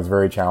something that was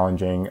very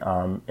challenging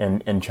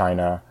in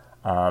China,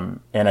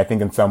 and I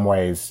think in some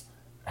ways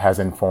has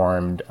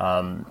informed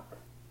the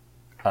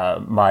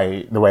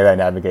way that I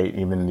navigate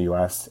even in the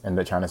U.S. and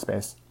the China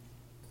space.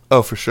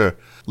 Oh, for sure.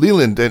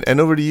 Leland, and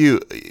over to you.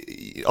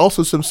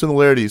 Also some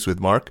similarities with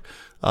Mark.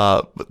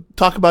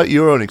 Talk about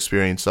your own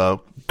experience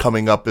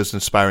coming up as an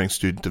aspiring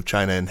student of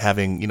China and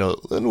having,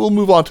 and we'll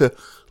move on to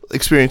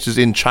experiences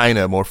in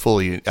China more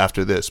fully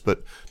after this,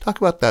 but talk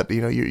about that,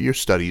 your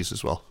studies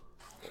as well.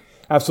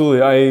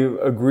 Absolutely. I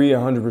agree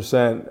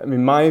 100%. I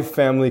mean, my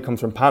family comes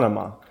from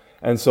Panama.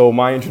 And so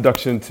my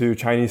introduction to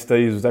Chinese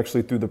studies was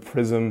actually through the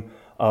prism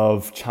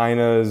of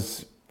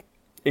China's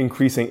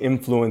increasing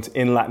influence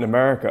in Latin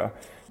America,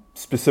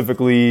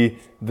 specifically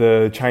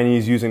the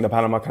Chinese using the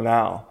Panama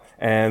Canal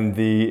and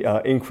the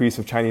increase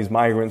of Chinese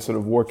migrants sort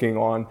of working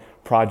on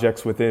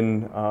projects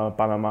within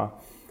Panama.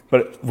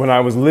 But when I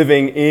was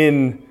living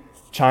in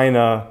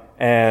China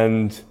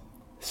and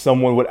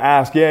someone would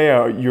ask,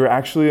 you're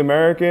actually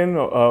American?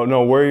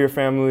 No, where are your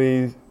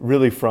family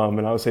really from?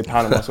 And I would say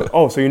Panama.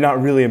 So, so you're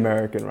not really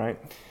American, right?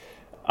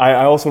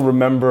 I also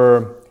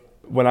remember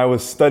when I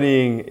was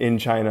studying in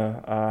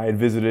China, I had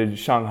visited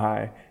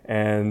Shanghai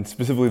and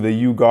specifically the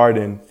Yu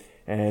Garden,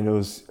 and it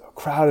was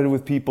crowded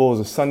with people. It was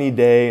a sunny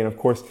day, and of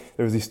course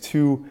there was these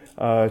two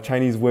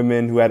Chinese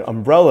women who had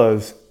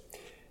umbrellas,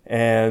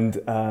 and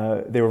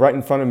they were right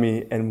in front of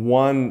me, and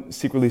one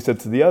secretly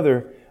said to the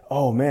other,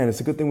 "Oh man, it's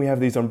a good thing we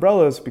have these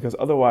umbrellas because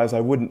otherwise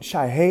I wouldn't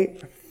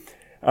hate."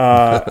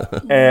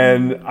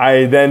 And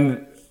I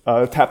then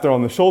tapped her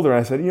on the shoulder and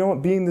I said, "You know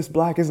what, being this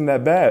black isn't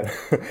that bad."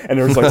 And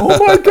they were like,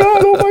 oh my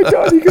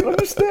God, you can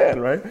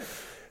understand, right?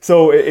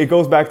 So it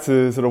goes back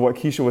to sort of what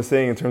Keisha was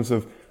saying in terms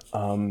of,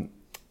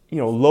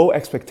 low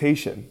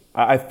expectation.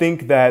 I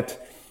think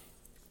that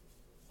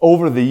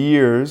over the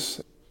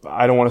years,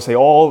 I don't want to say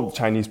all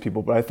Chinese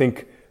people, but I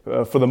think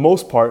for the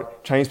most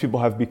part, Chinese people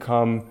have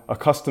become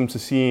accustomed to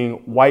seeing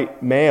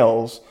white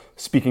males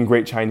speaking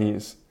great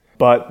Chinese,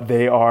 but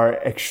they are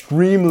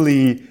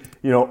extremely,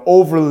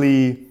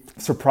 overly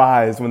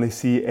surprised when they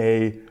see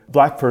a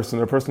black person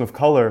or a person of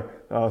color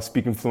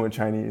speaking fluent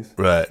Chinese.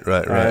 Right.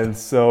 And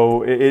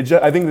so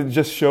I think it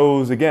just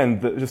shows, again,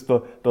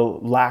 the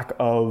lack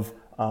of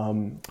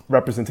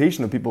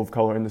representation of people of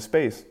color in the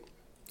space.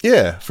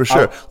 Yeah, for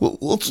sure. Well,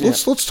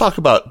 let's talk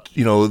about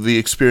the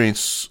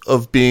experience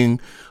of being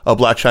a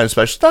Black China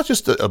specialist, not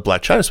just a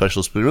Black China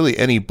specialist, but really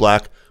any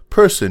Black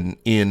person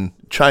in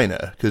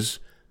China. Because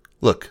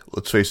look,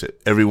 let's face it,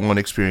 everyone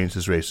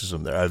experiences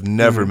racism there. I've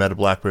never met a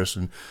Black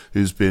person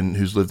who's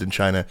lived in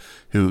China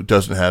who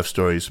doesn't have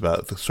stories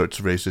about the sorts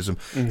of racism.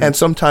 And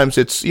sometimes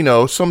it's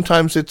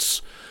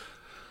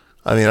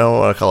I don't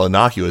want to call it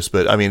innocuous,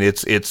 but I mean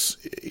it's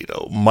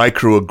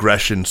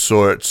microaggression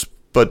sorts.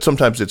 But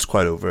sometimes it's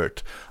quite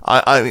overt.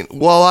 I mean,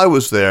 while I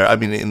was there,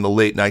 in the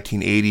late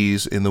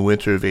 1980s, in the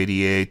winter of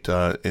 88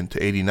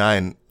 into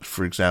 89,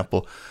 for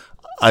example,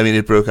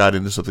 it broke out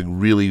into something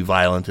really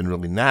violent and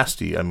really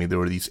nasty. There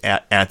were these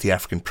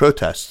anti-African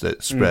protests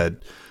that spread,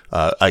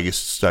 I guess,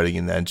 starting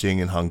in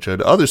Nanjing and Hangzhou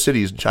to other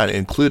cities in China,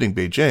 including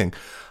Beijing.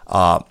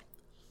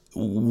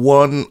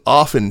 One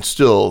often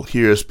still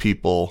hears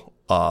people,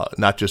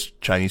 not just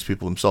Chinese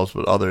people themselves,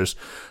 but others,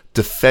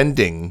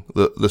 defending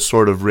the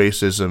sort of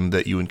racism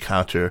that you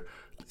encounter.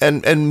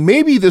 And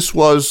maybe this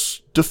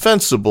was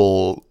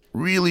defensible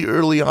really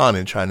early on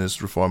in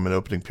China's reform and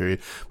opening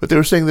period, but they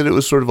were saying that it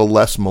was sort of a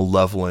less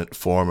malevolent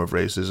form of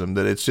racism,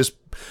 that it's just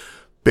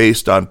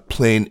based on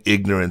plain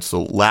ignorance, the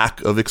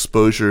lack of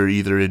exposure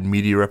either in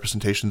media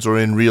representations or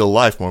in real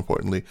life, more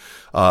importantly.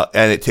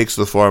 And it takes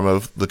the form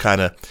of the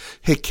kind of,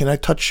 hey, can I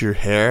touch your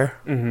hair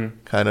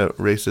kind of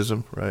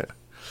racism, right?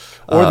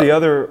 Or the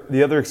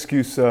other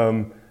excuse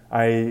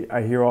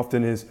I hear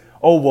often is,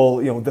 oh, well,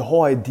 the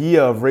whole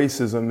idea of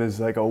racism is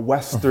like a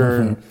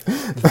Western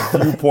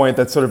viewpoint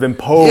that's sort of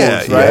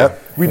imposed, right? Yeah.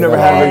 We've never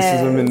had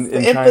racism in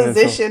China.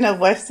 Imposition of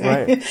Western.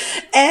 Right.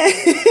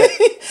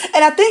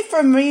 And I think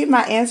for me,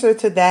 my answer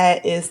to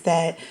that is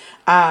that,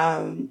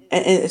 and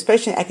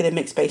especially in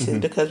academic spaces,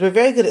 because we're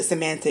very good at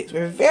semantics.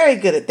 We're very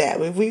good at that.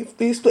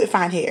 We split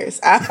fine hairs.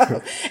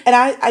 And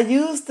I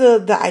use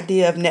the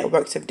idea of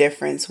networks of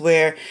difference,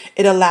 where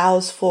it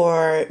allows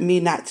for me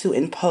not to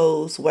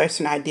impose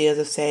Western ideas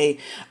of, say,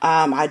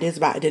 ideas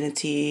about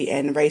identity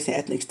and race and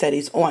ethnic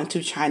studies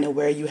onto China,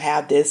 where you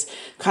have this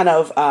kind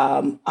of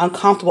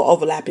uncomfortable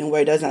overlapping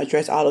where it doesn't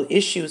address all of the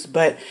issues.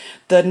 But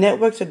the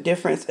networks of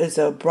difference is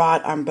a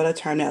broad umbrella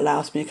term that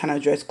allows me to kind of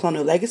address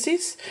colonial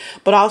legacies,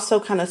 but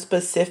also kind of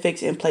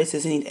specifics in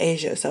places in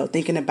Asia. So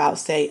thinking about,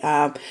 say,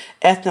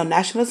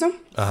 ethno-nationalism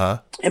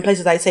in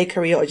places like, say,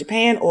 Korea or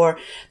Japan, or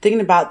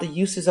thinking about the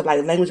uses of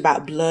like language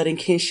about blood and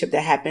kinship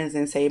that happens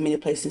in, say, many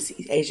places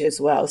in Asia as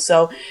well.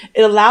 So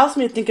it allows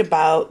me to think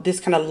about this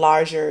kind of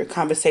larger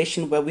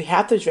conversation where we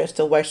have to address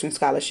the Western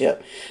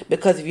scholarship,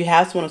 because if you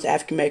have someone who's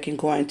African-American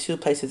going to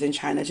places in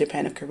China,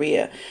 Japan, or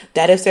Korea,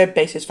 that is their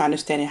basis for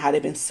understanding how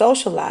they've been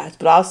socialized,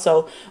 but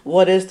also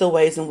what is the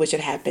ways in which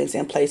it happens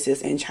in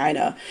places in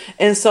China.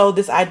 And so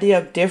this idea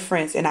of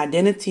difference and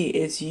identity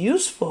is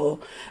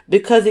useful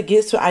because it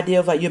gets to the idea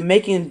of like you're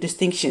making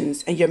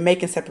distinctions and you're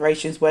making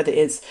separations, whether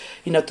it's,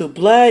 through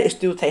blood, it's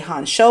through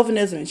Han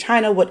chauvinism in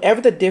China,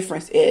 whatever the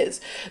difference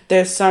is,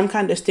 there's some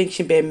kind of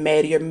distinction being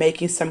made. You're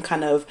making some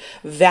kind of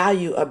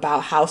value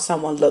about how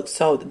someone looks.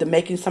 So they're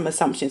making some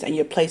assumptions and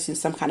you're placing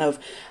some kind of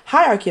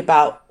hierarchy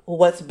about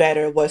what's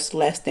better, what's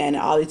less than, and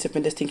all these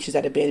different distinctions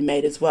that are being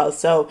made as well.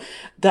 So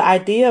the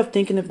idea of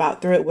thinking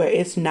about through it where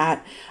it's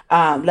not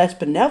less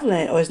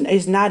benevolent, or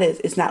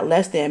it's not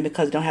less than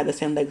because it don't have the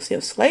same legacy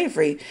of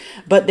slavery,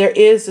 but there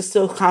is the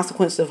still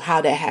consequence of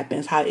how that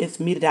happens, how it's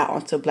meted out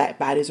onto Black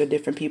bodies or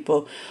different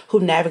people who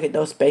navigate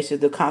those spaces.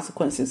 The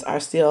consequences are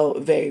still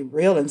very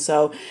real. And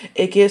so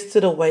it gets to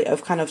the way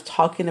of kind of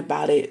talking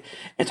about it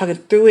and talking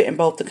through it in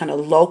both the kind of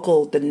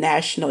local, the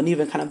national, and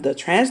even kind of the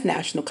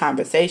transnational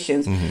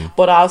conversations,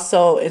 but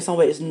also in some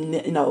ways,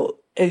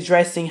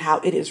 addressing how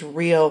it is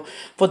real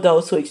for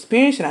those who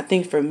experience it. I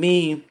think for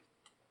me,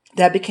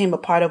 that became a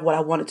part of what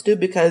I wanted to do,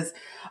 because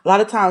a lot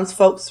of times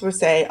folks will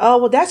say, oh,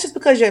 well, that's just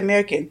because you're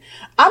American.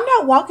 I'm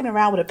not walking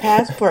around with a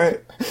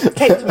passport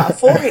taped to my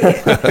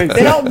forehead.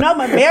 They don't know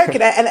I'm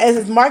American. And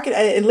as Mark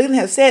and Leland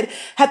have said,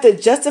 have to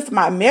justify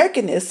my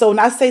Americanness. So when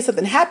I say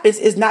something happens,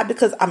 it's not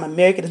because I'm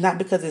American. It's not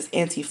because it's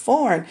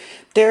anti-foreign.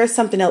 There is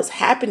something else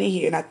happening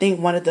here. And I think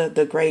one of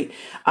the great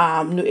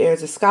new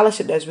areas of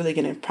scholarship that's really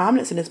getting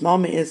prominence in this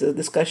moment is a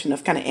discussion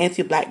of kind of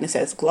anti-Blackness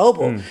as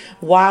global.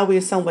 Why we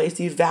in some ways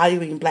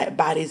devaluing Black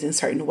bodies in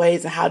certain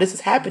ways, and how this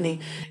is happening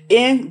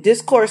in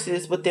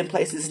discourses within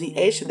places in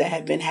Asia that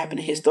have been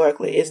happening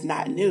historically. It's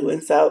not new.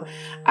 And so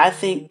I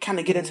think kind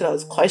of get into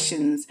those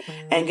questions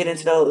and get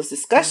into those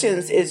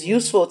discussions is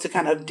useful to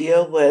kind of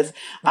deal with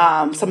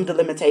some of the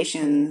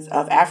limitations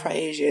of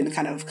Afro-Asian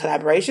kind of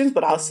collaborations,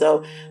 but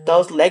also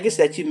those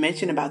legacies that you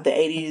mentioned about the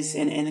 80s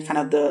and kind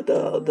of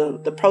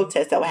the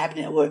protests that were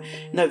happening that were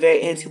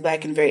very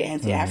anti-Black and very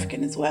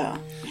anti-African as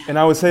well. And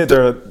I would say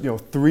there are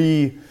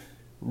three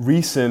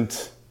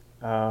recent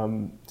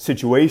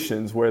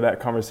situations where that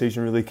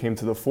conversation really came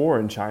to the fore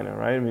in China,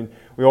 right? I mean,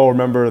 we all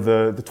remember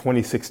the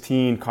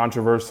 2016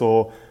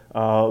 controversial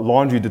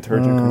laundry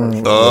detergent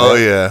commercial. Oh,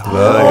 right? yeah.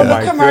 Oh,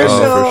 my commercial.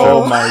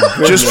 Oh, my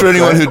goodness. Just for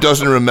anyone who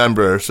doesn't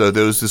remember, so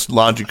there was this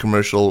laundry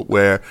commercial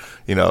where,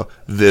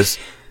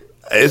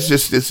 it's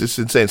just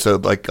insane. So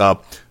like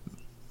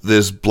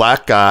this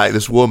black guy,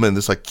 this woman,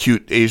 this like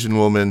cute Asian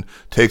woman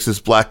takes this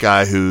black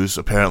guy who's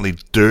apparently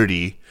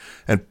dirty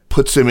and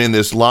puts him in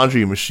this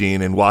laundry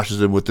machine and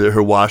washes him with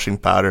her washing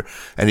powder,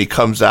 and he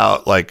comes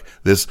out like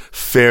this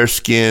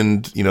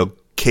fair-skinned,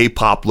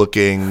 K-pop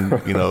looking,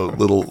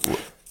 little,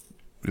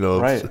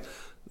 right.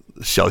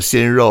 小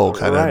鲜肉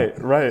kind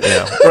of. Right.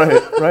 Yeah.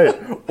 Right.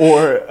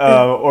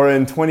 Or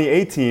in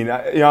 2018,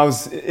 I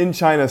was in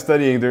China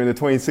studying during the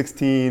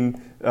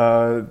 2016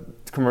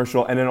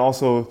 commercial, and then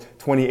also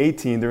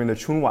 2018 during the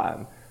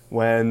Chunwan,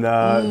 when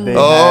they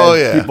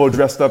had people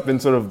dressed up in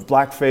sort of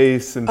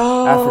blackface and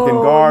African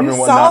garb and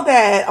whatnot. You saw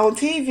that on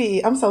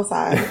TV. I'm so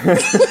sorry.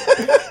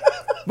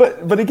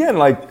 But again,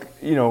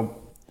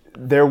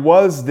 there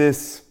was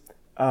this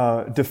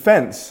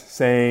defense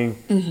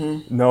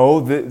saying, no,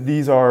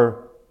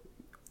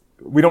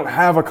 we don't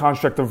have a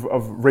construct of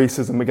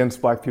racism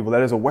against Black people.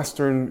 That is a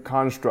Western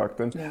construct.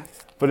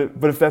 But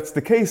if that's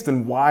the case,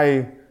 then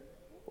why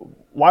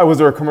was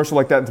there a commercial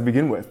like that to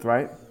begin with,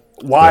 right?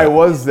 Why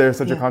was there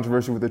such a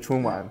controversy with the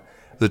Chunwan?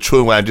 The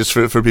Chunwan, just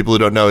for people who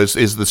don't know,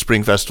 is the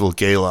Spring Festival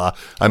gala.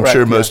 I'm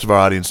sure most of our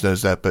audience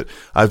knows that, but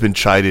I've been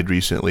chided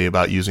recently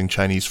about using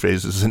Chinese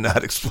phrases and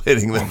not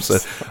explaining them, so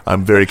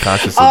I'm very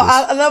conscious of this.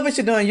 I love what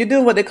you're doing. You're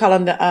doing what they call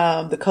on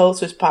the code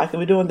switch pocket.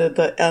 We're doing the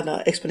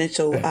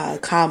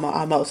exponential comma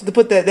almost. To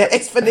put that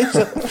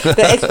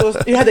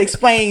exponential, you had to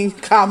explain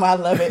comma. I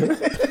love it.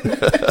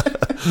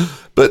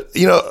 But,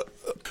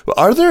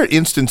 are there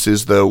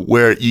instances, though,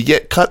 where you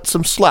get cut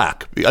some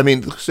slack? I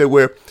mean, say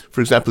where,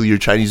 for example, your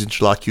Chinese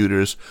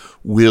interlocutors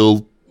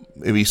will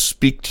maybe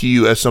speak to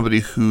you as somebody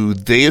who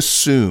they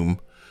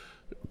assume,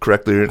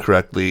 correctly or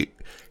incorrectly,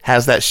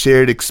 has that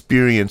shared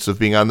experience of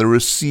being on the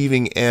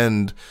receiving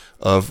end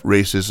of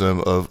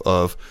racism,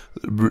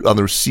 on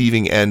the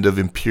receiving end of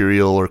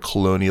imperial or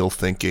colonial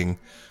thinking,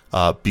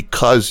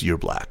 because you're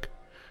Black.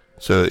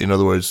 So, in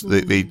other words,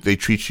 they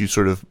treat you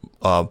sort of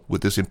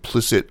with this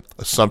implicit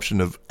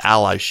assumption of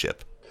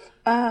allyship.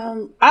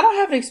 I don't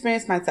have an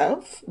experience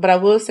myself, but I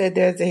will say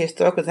there's a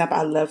historical example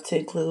I love to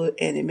include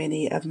in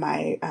many of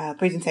my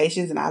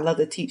presentations, and I love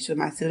to teach with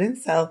my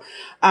students. So,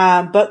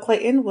 Buck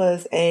Clayton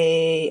was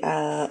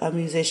a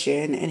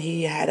musician, and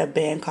he had a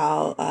band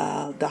called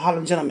the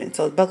Harlem Gentlemen.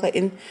 So, Buck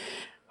Clayton,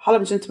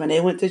 Harlem Gentlemen,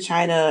 they went to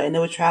China and they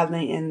were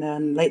traveling in the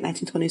late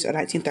 1920s or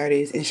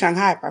 1930s in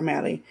Shanghai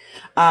primarily.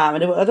 And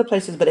there were other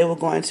places, but they were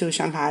going to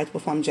Shanghai to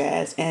perform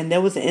jazz. And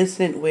there was an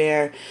incident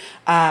where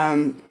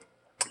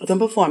within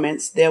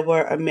performance, there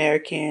were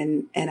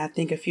American and I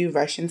think a few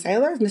Russian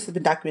sailors, and this has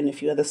been documented in a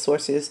few other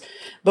sources,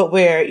 but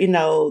where,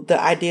 the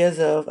ideas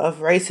of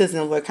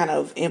racism were kind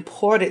of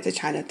imported to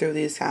China through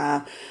these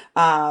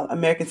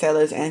American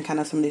sailors and kind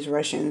of some of these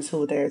Russians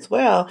who were there as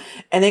well.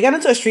 And they got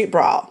into a street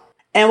brawl.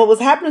 And what was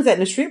happening is that in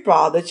the street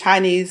brawl, the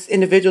Chinese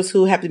individuals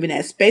who happened to be in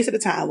that space at the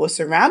time were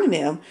surrounding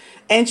them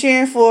and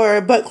cheering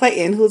for Buck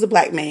Clayton, who was a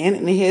Black man,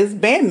 and his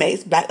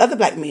bandmates, other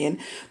Black men,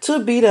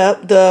 to beat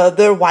up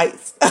the white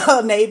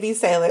Navy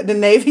sailor, the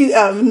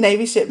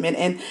Navy shipmen,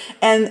 and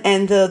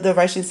the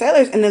Russian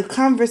sailors. And the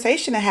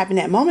conversation that happened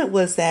at that moment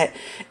was that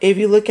if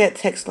you look at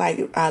texts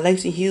like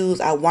Langston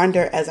Hughes' "I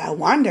Wander as I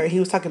Wander," he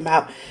was talking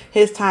about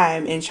his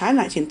time in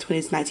China,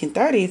 1920s,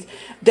 1930s.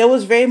 There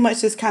was very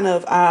much this kind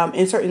of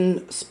in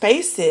certain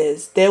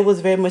spaces, there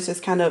was very much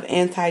this kind of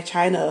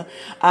anti-China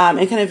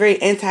and kind of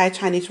very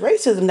anti-Chinese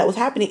racism that was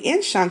happening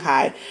in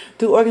Shanghai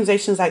through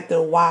organizations like the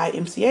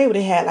YMCA, where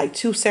they had like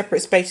two separate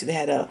spaces. They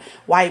had a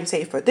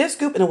YMCA for this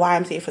group and a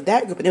YMCA for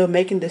that group, and they were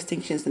making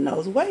distinctions in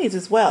those ways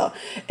as well.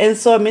 And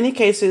so in many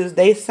cases,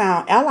 they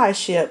found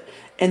allyship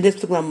in this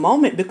particular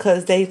moment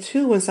because they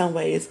too, in some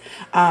ways,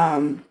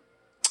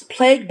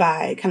 plagued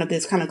by kind of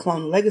this kind of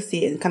colonial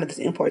legacy and kind of this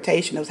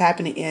importation that was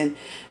happening in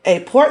a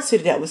port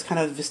city that was kind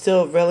of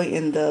still really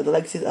in the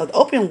legacies of the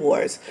Opium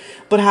Wars,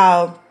 but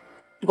how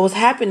what was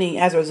happening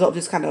as a result of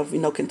this kind of,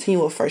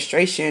 continual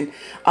frustration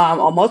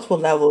on multiple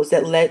levels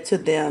that led to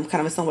them kind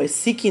of in some way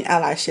seeking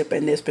allyship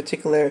in this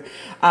particular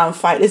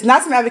fight. It's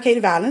not some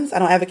advocating violence. I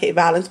don't advocate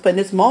violence, but in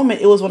this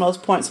moment, it was one of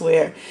those points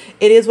where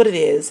it is what it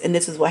is, and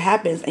this is what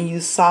happens, and you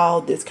saw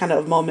this kind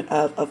of moment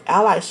of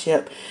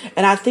allyship.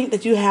 And I think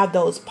that you have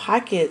those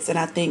pockets, and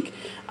I think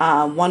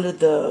one of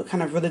the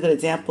kind of really good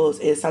examples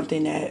is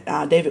something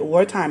that David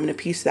Wartime in a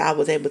piece that I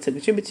was able to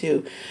contribute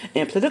to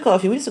in Politico a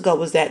few weeks ago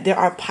was that there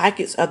are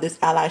pockets of this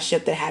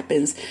allyship that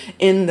happens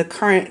in the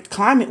current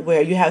climate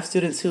where you have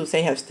students who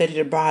say have studied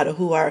abroad or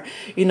who are,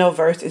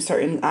 versed in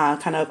certain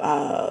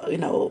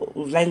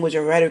language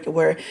or rhetoric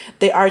where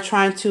they are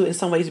trying to in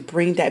some ways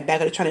bring that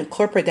back or they're trying to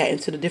incorporate that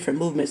into the different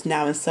movements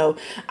now. And so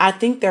I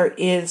think there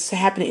is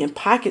happening in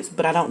pockets,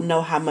 but I don't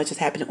know how much is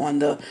happening on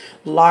the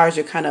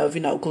larger kind of,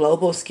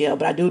 global scale.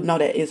 But I do know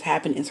that it's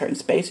happening in certain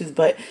spaces.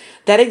 But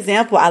that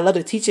example, I love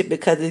to teach it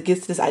because it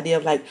gets to this idea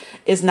of like,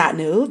 it's not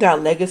new. There are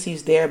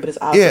legacies there, but it's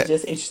also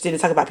just interesting to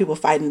talk about people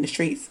fighting in the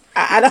streets.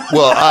 I don't.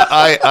 Well,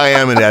 I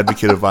am an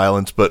advocate of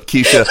violence, but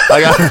Keisha,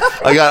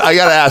 I got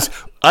to ask.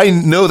 I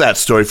know that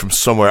story from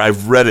somewhere.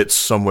 I've read it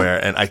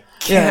somewhere, and I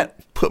can't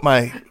put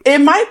my. It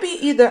might be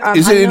either.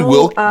 Is it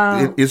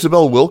in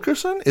Isabel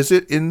Wilkerson? Is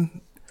it in?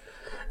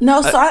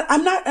 No, so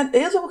I'm not.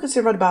 Isabel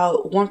Wilkerson wrote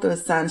about Warmth of the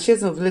Sun. She has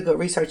some really good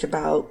research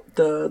about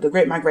the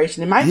Great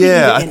Migration. It might be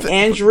in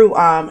Andrew.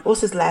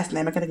 What's his last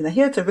name? I can't think of it.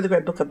 He has a really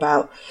great book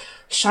about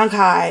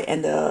Shanghai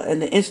and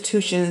the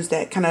institutions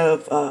that kind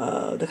of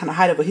the kind of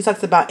height of it. He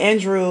talks about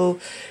Andrew.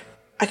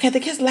 I can't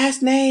think his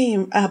last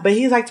name, but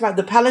he talked about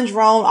the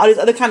palindrome, all these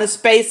other kind of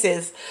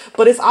spaces.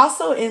 But it's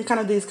also in kind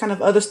of these kind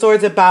of other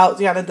stories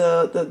about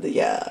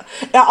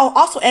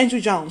Also Andrew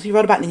Jones, he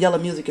wrote about the yellow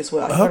music as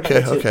well.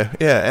 Okay,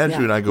 yeah.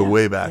 Andrew and I go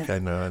way back. Yeah. I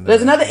know.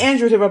 There's another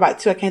Andrew who wrote about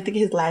too. I can't think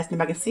of his last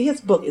name. I can see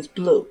his book is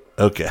blue.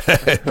 Okay,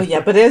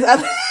 but there's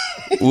other.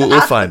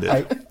 we'll find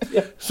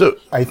it. So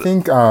I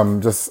think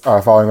just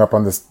following up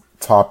on this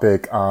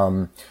topic.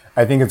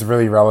 I think it's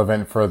really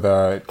relevant for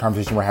the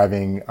conversation we're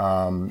having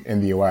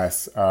in the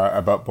U.S.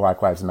 About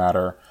Black Lives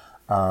Matter.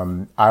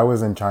 I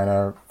was in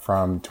China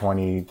from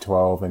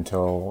 2012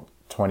 until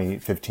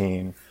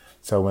 2015.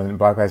 So when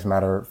Black Lives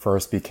Matter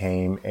first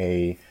became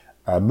a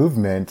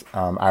movement,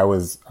 I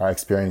was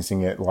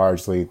experiencing it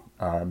largely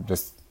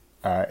just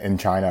in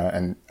China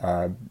and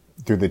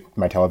through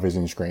my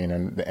television screen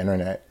and the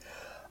internet.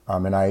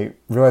 And I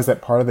realized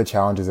that part of the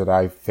challenges that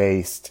I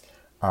faced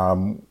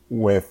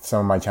with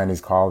some of my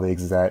Chinese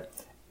colleagues is that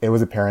it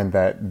was apparent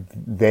that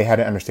they had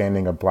an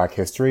understanding of Black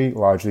history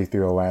largely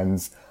through a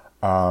lens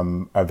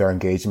of their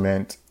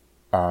engagement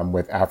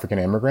with African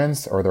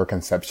immigrants or their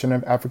conception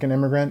of African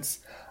immigrants.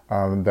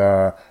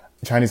 The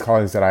Chinese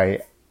colleagues that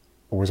I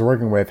was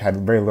working with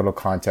had very little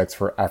context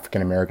for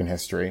African American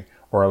history,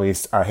 or at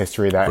least a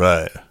history that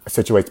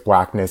situates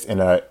Blackness in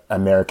an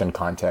American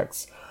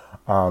context.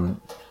 And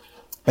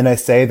I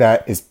say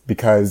that is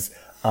because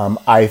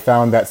I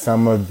found that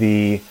some of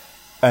the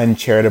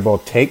uncharitable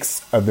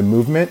takes of the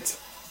movement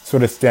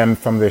sort of stemmed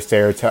from the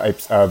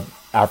stereotypes of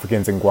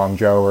Africans in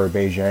Guangzhou or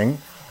Beijing.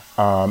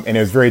 And it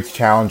was very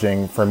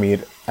challenging for me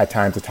at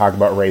times to talk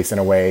about race in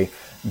a way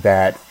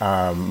that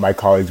my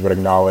colleagues would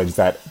acknowledge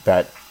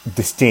that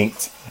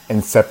distinct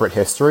and separate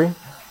history.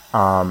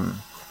 And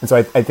so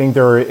I think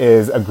there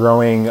is a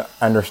growing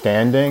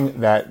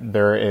understanding that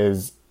there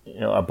is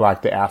a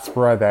Black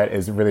diaspora that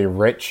is really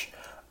rich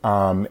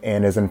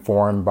and is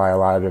informed by a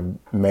lot of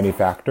many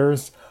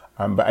factors.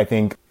 But I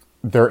think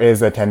there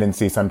is a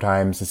tendency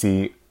sometimes to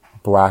see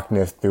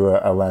Blackness through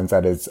a lens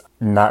that is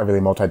not really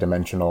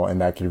multidimensional,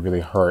 and that could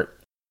really hurt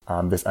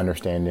this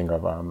understanding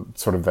of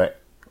sort of the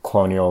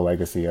colonial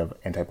legacy of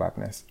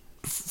anti-Blackness.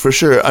 For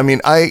sure. I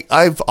mean,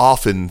 I've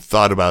often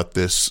thought about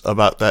this,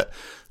 about that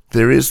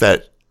there is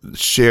that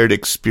shared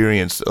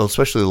experience,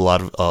 especially a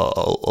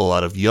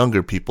lot of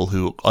younger people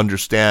who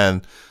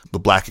understand the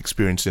Black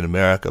experience in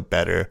America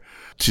better,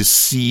 to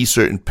see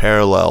certain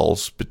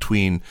parallels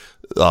between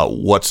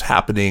what's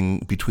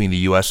happening between the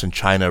U.S. and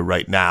China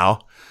right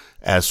now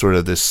as sort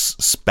of this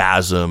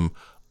spasm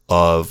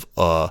of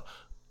a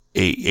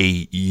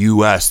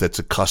U.S. that's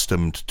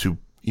accustomed to,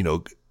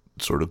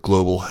 sort of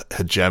global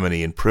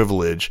hegemony and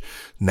privilege,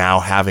 now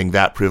having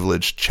that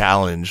privilege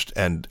challenged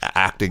and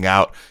acting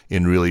out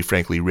in really,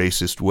 frankly,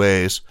 racist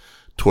ways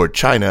toward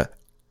China,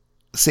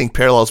 seeing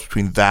parallels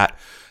between that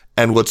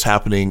and what's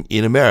happening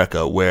in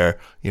America, where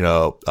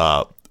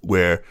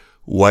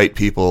white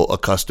people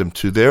accustomed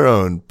to their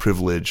own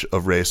privilege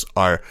of race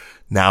are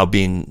now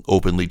being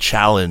openly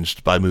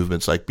challenged by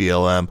movements like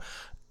BLM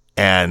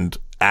and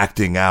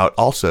acting out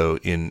also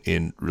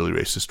in really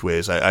racist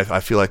ways. I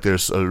feel like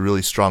there's a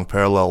really strong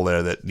parallel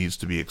there that needs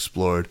to be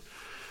explored.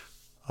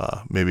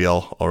 Maybe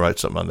I'll write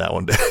something on that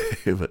one day.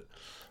 But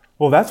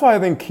well, that's why I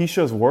think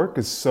Keisha's work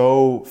is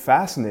so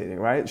fascinating,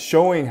 right?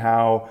 Showing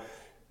how,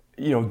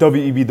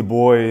 W.E.B. Du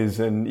Bois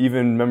and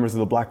even members of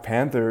the Black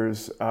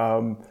Panthers,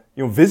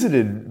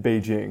 visited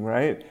Beijing,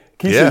 right?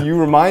 Keisha, you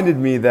reminded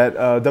me that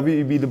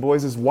W.E.B. Du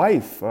Bois's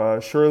wife,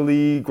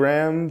 Shirley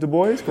Graham Du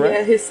Bois, correct?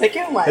 Yeah, his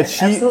second wife.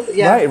 Absolutely,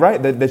 yeah.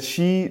 Right. That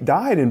she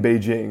died in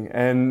Beijing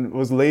and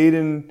was laid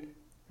in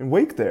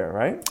wake there,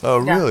 right? Oh,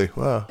 really?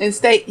 Wow. In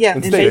state.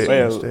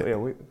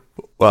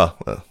 Wow.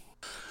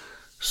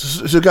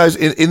 So guys,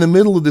 in the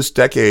middle of this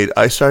decade,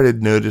 I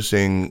started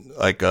noticing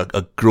like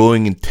a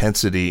growing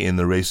intensity in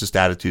the racist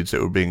attitudes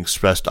that were being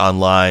expressed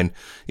online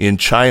in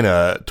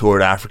China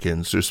toward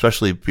Africans,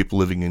 especially people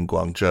living in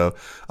Guangzhou.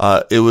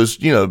 It was,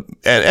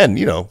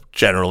 and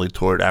generally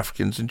toward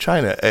Africans in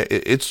China.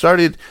 It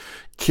started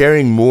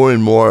carrying more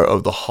and more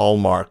of the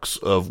hallmarks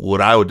of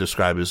what I would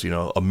describe as,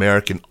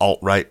 American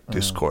alt-right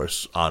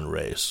discourse on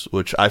race,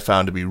 which I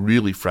found to be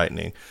really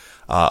frightening.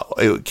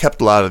 It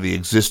kept a lot of the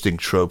existing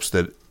tropes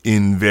that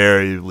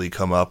invariably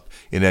come up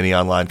in any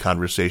online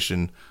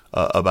conversation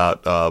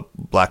about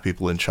black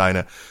people in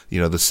China, the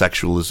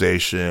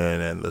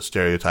sexualization and the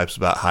stereotypes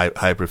about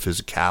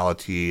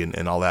hyperphysicality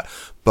and all that.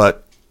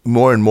 But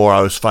more and more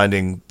I was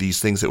finding these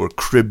things that were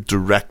cribbed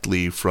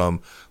directly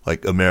from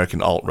like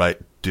American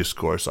alt-right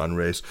discourse on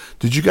race.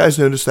 Did you guys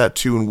notice that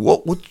too? And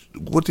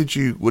what did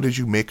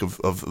you make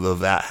of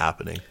that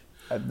happening?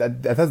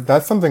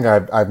 That's something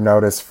I've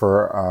noticed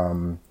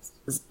for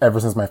ever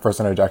since my first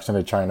introduction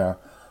to China.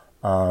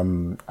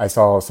 I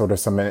saw sort of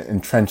some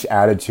entrenched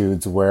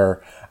attitudes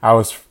where I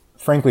was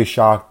frankly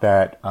shocked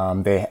that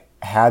they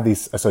had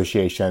these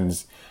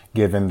associations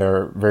given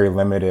their very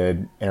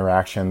limited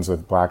interactions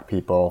with black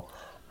people.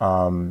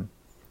 And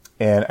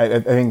I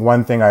think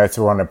one thing I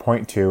also want to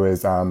point to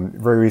is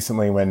very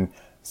recently when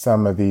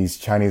some of these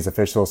Chinese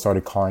officials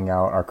started calling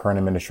out our current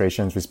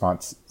administration's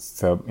response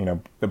to,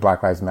 the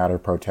Black Lives Matter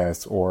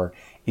protests or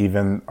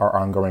even our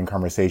ongoing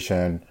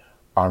conversation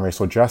on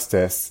racial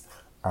justice,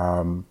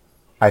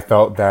 I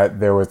felt that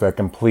there was a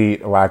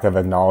complete lack of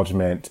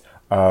acknowledgement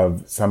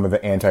of some of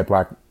the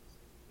anti-black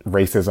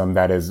racism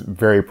that is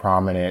very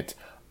prominent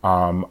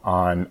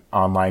on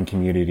online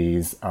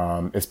communities,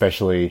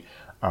 especially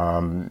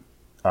on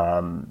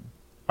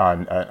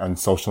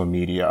social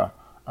media.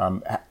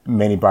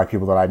 Many black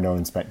people that I've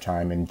known spent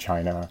time in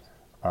China,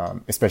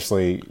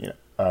 especially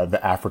the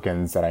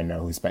Africans that I know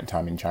who spent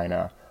time in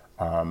China,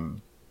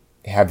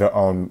 have their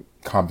own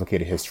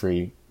complicated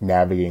history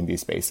navigating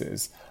these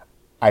spaces.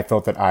 I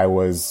felt that I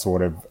was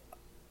sort of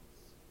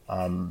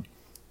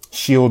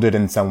shielded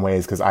in some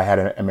ways because I had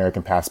an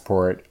American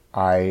passport.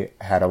 I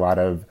had a lot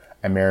of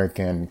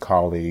American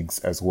colleagues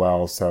as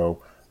well.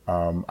 So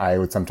I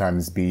would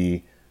sometimes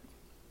be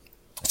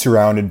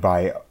surrounded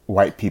by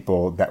white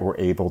people that were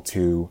able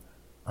to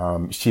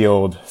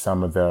shield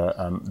some of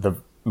the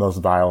most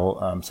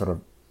vile sort of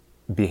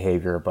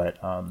behavior. But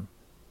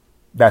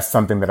that's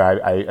something that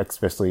I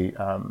especially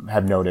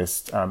have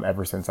noticed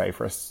ever since I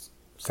first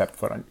set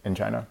foot in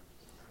China.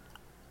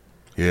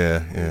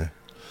 Yeah.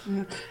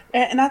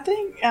 And I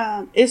think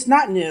it's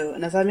not new.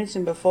 And as I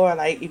mentioned before,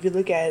 like if you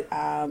look at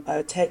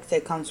a text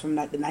that comes from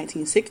like the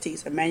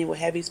 1960s, Emmanuel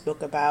Heavy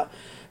spoke about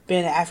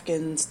being an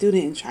African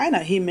student in China.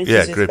 He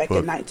mentions this back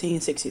in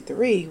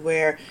 1963,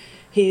 where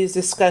he's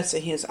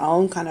discussing his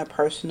own kind of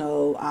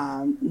personal,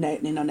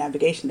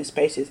 navigation in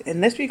spaces.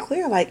 And let's be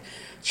clear, like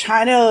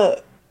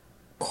China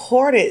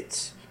courted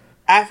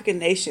African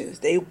nations.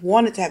 They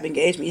wanted to have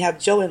engagement. You have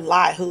Zhou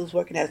Enlai, who's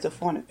working as the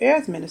foreign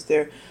affairs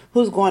minister,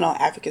 who's going on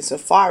African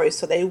safaris.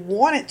 So they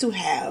wanted to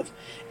have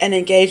an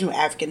engagement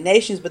with African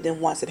nations, but then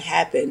once it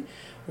happened,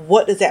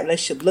 what does that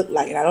relationship look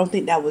like? And I don't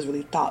think that was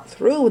really thought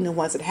through. And then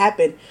once it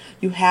happened,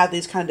 you have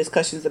these kind of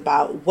discussions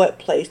about what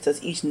place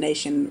does each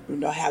nation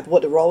have,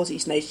 what the roles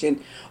each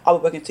nation are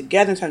we working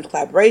together in terms of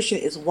collaboration,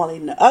 is one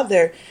leading the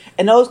other.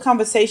 And those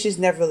conversations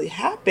never really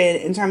happen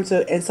in terms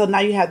of, and so now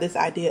you have this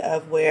idea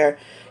of where,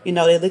 they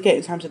look at it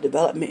in terms of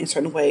development in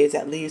certain ways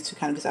that leads to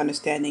kind of this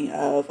understanding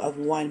of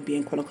one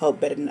being quote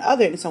unquote better than the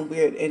other in some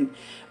weird and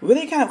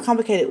really kind of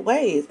complicated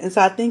ways. And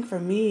so I think for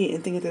me,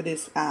 in thinking through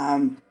this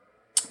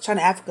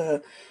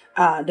China-Africa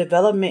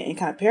development and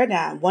kind of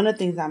paradigm, one of the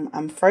things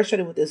I'm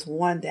frustrated with is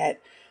one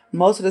that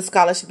most of the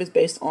scholarship is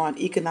based on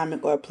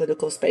economic or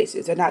political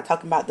spaces. They're not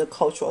talking about the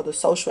cultural or the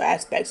social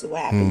aspects of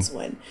what happens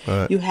when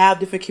you have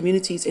different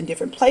communities in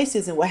different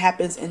places and what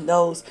happens in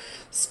those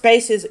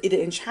spaces, either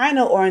in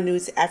China or in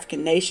these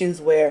African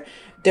nations where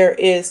there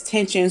is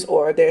tensions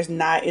or there's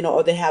not,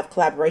 or they have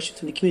collaboration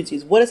between the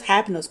communities. What has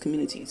happened in those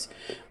communities?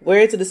 Where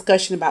is the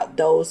discussion about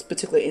those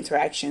particular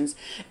interactions?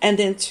 And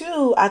then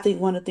two, I think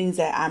one of the things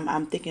that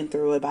I'm thinking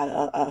through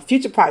about a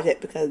future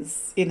project,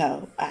 because,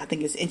 I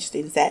think it's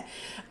interesting, is that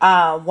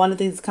one of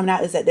the things that's coming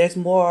out is that there's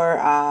more,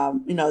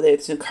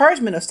 there's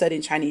encouragement of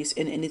studying Chinese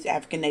in these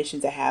African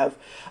nations that have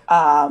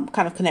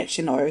kind of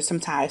connection or some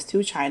ties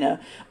to China.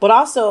 But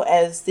also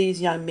as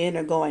these young men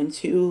are going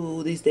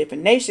to these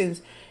different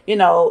nations,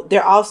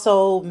 they're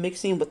also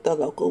mixing with the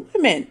local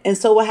women. And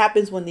so what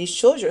happens when these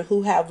children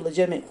who have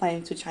legitimate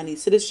claim to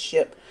Chinese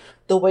citizenship,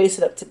 the way it's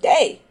set up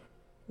today,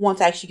 want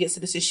to actually get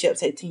citizenship,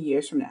 say 10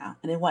 years from now,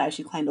 and they want to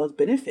actually claim those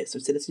benefits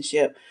of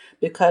citizenship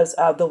because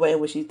of the way in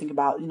which you think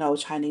about,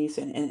 Chinese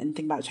and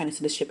think about Chinese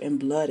citizenship and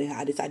blood and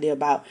how this idea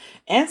about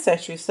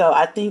ancestry. So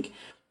I think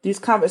these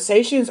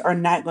conversations are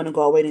not going to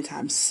go away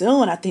anytime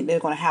soon. I think they're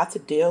going to have to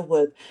deal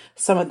with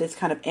some of this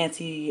kind of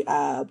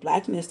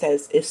anti-blackness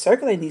that is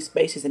circulating these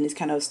spaces and these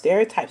kind of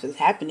stereotypes that's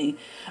happening.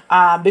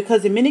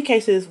 Because in many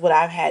cases, what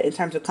I've had in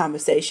terms of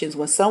conversations,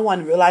 when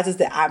someone realizes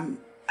that I'm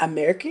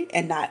American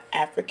and not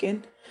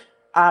African,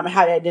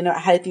 how they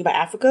think about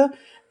Africa,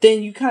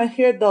 then you kind of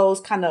hear those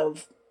kind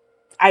of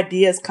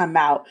ideas come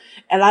out.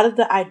 And a lot of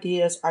the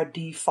ideas are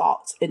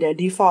defaults, and their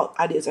default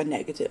ideas are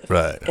negative.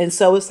 Right. And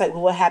so it's like,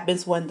 well, what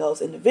happens when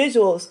those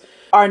individuals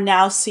are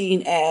now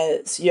seen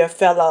as your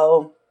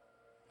fellow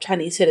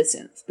Chinese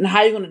citizens? And how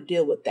are you going to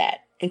deal with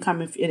that and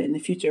come in the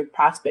future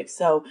prospects?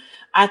 So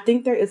I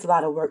think there is a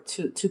lot of work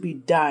to be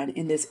done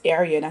in this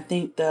area. And I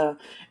think it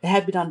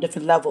has to be done on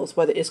different levels,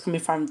 whether it's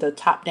coming from the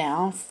top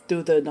down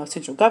through the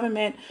central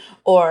government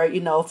or,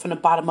 from the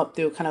bottom up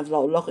through kind of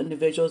local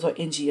individuals or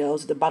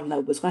NGOs at the bottom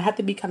level. It's going to have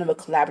to be kind of a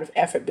collaborative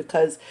effort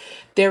because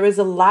there is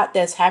a lot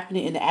that's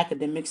happening in the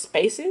academic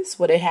spaces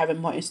where they have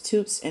more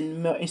institutes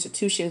and more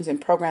institutions and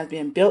programs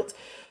being built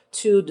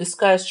to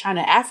discuss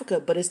China, Africa,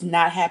 but it's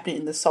not happening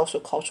in the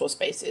social cultural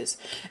spaces.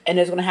 And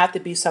there's going to have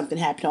to be something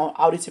happening on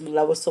all these different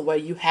levels. So where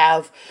you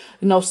have,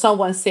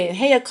 someone saying,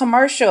 hey, a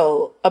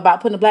commercial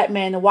about putting a black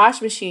man in a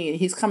washing machine,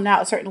 he's coming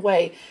out a certain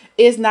way,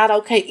 is not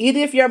okay.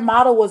 Either if your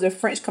model was a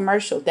French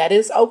commercial, that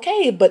is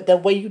okay, but the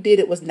way you did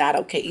it was not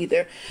okay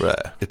either. Right.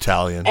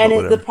 Italian.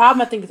 And the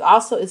problem I think is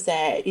also is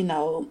that,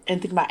 and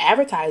think about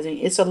advertising,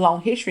 it's a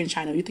long history in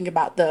China. You think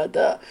about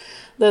the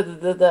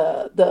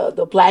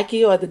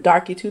Blackie or the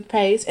Darkie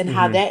toothpaste and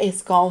how that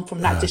has gone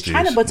from not just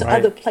China, but to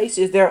other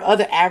places. There are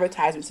other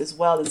advertisements as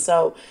well. And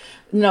so,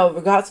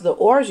 regardless of the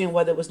origin,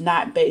 whether it was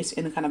not based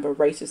in a kind of a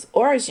racist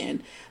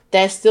origin,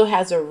 that still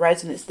has a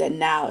resonance that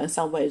now in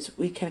some ways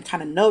we can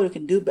kind of know we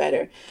can do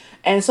better.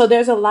 And so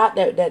there's a lot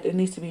that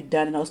needs to be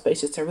done in those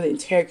spaces to really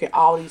interrogate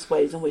all these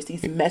ways in which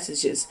these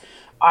messages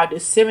are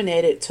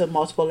disseminated to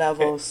multiple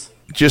levels.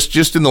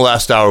 Just in the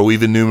last hour,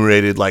 we've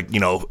enumerated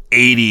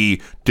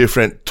 80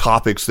 different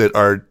topics that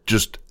are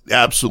just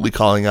absolutely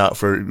calling out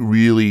for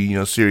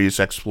really,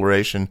 serious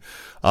exploration.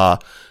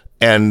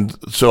 And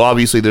so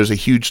obviously there's a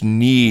huge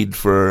need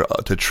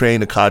to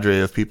train a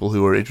cadre of people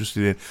who are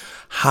interested in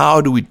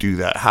how do we do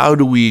that? How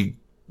do we,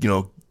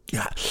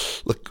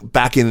 look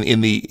back in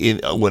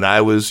when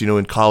I was,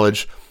 in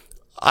college,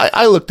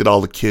 I looked at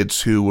all the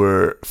kids who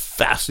were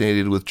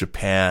fascinated with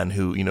Japan,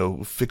 who,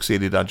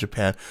 fixated on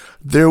Japan.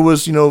 There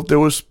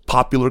was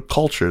popular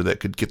culture that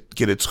could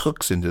get its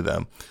hooks into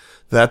them.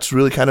 That's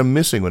really kind of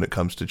missing when it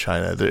comes to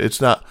China.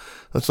 It's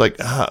like,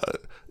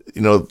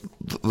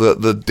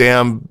 the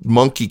damn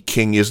Monkey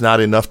King is not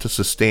enough to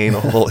sustain a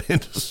whole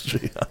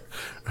industry.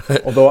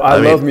 Although I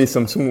love me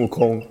some Sun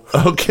Wukong.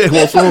 Okay,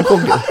 well, Sun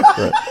Wukong.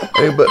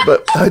 Right.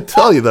 But I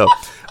tell you though,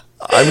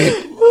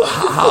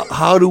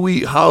 how do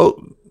we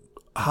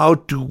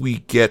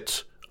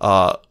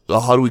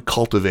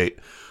cultivate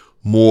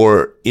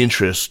more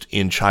interest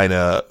in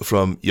China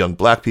from young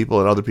black people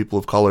and other people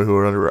of color who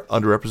are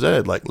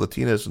underrepresented, like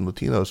Latinas and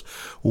Latinos?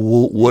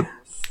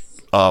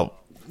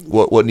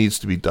 What needs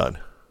to be done?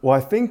 Well,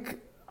 I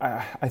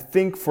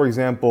think, for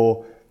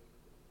example,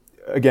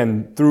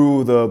 again,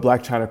 through the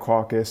Black China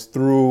Caucus,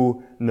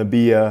 through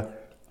NABIA,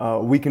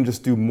 we can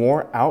just do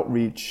more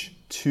outreach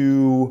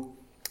to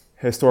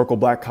historical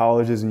black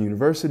colleges and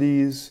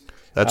universities.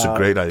 That's a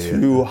great idea.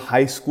 To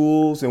high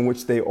schools in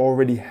which they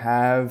already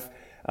have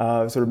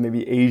sort of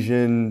maybe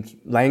Asian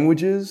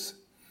languages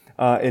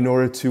in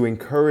order to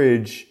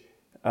encourage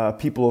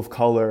people of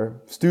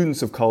color,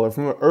 students of color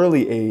from an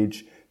early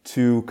age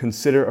to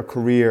consider a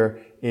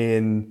career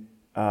in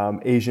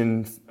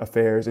Asian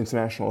affairs,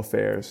 international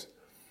affairs.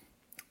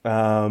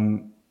 I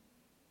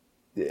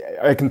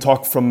can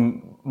talk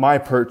from my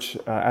perch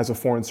as a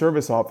Foreign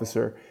Service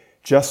officer.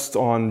 Just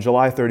on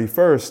July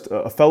 31st,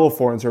 a fellow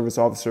Foreign Service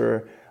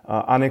officer,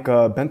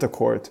 Annika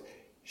Bentecourt,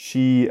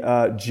 she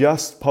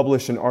just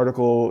published an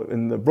article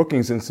in the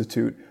Brookings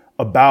Institute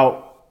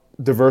about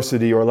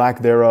diversity or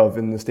lack thereof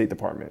in the State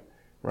Department,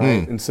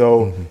 right? And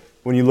so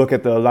when you look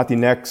at the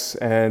Latinx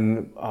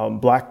and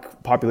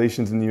black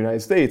populations in the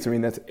United States,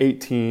 that's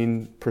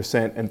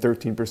 18% and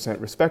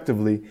 13%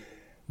 respectively,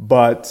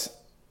 but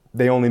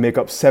they only make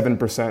up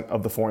 7%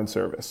 of the Foreign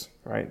Service,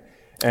 right?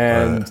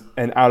 And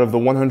out of the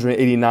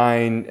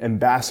 189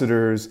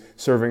 ambassadors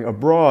serving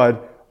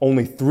abroad,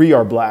 only 3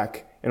 are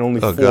black and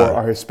only 4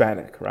 are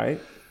Hispanic,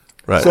 right?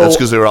 Right. So, that's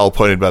because they were all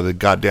appointed by the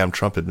goddamn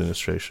Trump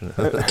administration.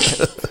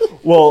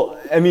 Well,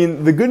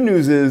 the good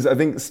news is I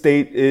think the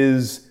state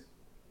is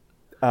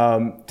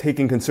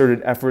taking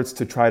concerted efforts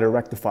to try to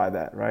rectify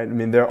that, right?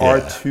 There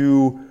are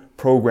 2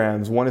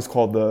 programs. One is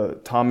called the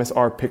Thomas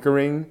R.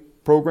 Pickering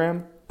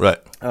program, right?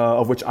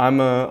 Of which I'm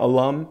an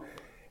alum.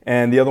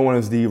 And the other one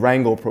is the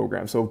Rangel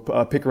program. So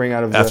Pickering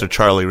after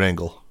Charlie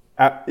Rangel.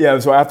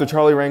 So after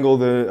Charlie Rangel,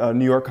 the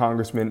New York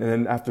congressman, and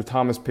then after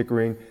Thomas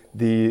Pickering,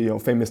 the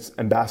famous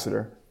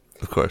ambassador.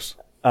 Of course.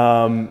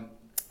 And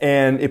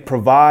it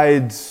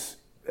provides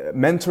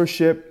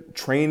mentorship,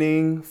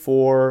 training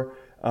for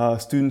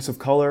students of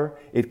color.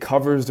 It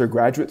covers their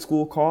graduate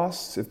school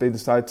costs if they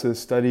decide to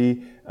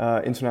study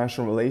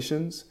international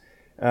relations.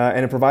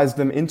 And it provides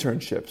them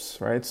internships,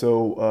 right?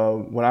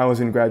 So when I was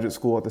in graduate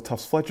school at the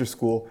Tufts Fletcher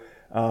School,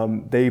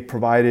 they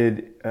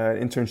provided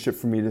an internship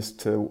for me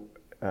to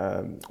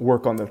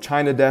work on the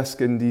China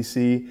desk in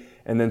DC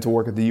and then to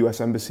work at the U.S.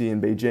 Embassy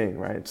in Beijing,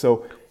 right?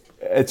 So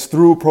it's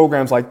through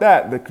programs like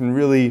that can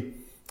really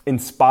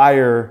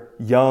inspire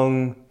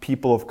young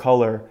people of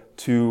color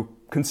to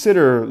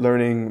consider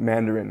learning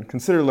Mandarin,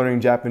 consider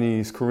learning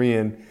Japanese,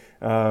 Korean,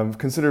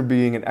 consider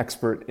being an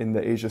expert in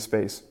the Asia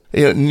space.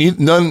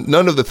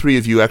 None of the three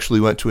of you actually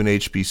went to an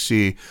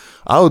HBC.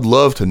 I would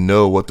love to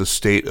know what the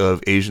state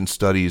of Asian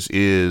studies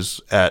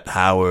is at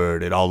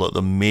Howard and all of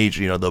the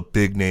major, the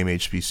big name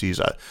HBCs.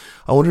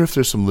 I wonder if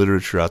there's some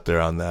literature out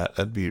there on that.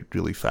 That'd be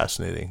really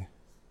fascinating.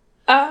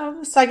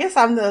 So I guess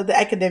I'm the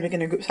academic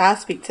in the group, so I'll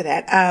speak to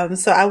that.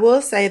 So I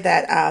will say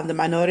that the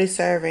Minority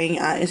Serving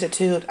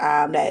Institute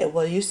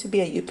that used to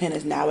be at UPenn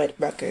is now at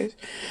Rutgers,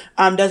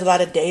 does a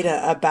lot of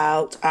data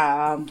about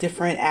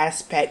different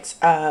aspects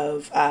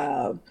of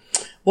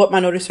what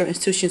minority serving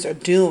institutions are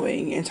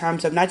doing in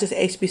terms of not just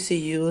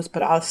HBCUs,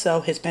 but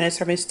also Hispanic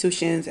serving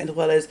institutions, as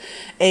well as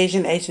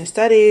Asian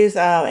studies,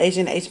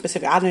 Asian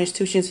Pacific Islander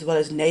institutions, as well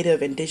as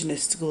Native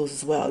Indigenous schools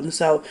as well. And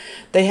so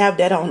they have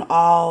data on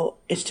all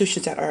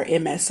institutions that are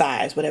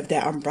MSIs, whatever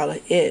that umbrella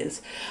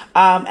is.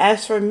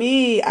 As for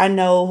me, I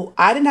know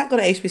I did not go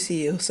to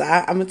HBCU, so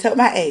I'm going to tell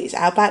my age.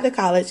 I applied to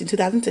college in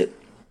 2002.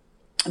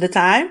 At the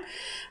time,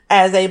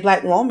 as a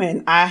Black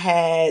woman, I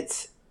had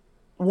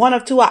one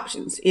of two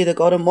options: either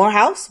go to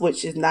Morehouse,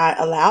 which is not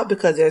allowed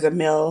because there's a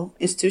male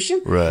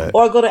institution, right,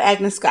 or go to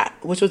Agnes Scott,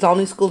 which was the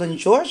only school in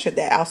Georgia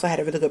that also had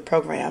a really good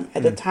program.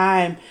 At the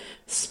time,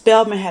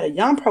 Spelman had a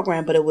young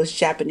program, but it was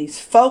Japanese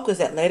focused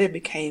that later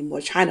became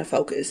more China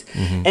focused.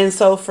 And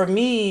so for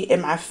me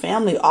and my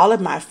family, all of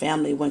my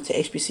family went to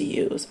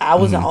HBCUs. I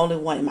was the only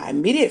one in my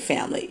immediate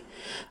family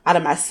out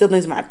of my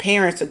siblings, my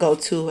parents, to go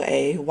to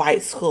a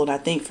white school. And I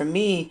think for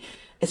me,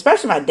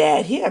 especially my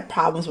dad, he had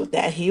problems with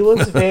that. He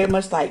was very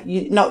much like,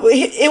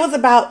 it was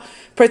about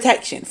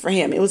protection for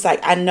him. It was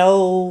like, I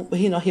know,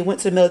 he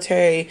went to the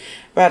military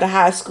right out of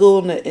high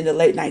school in the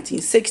late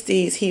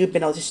 1960s. He had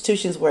been on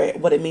institutions where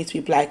what it means to be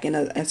Black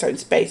in certain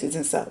spaces.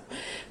 And so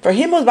for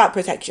him, it was about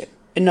protection.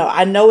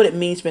 I know what it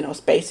means to be in those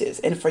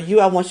spaces. And for you,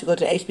 I want you to go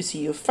to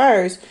HBCU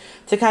first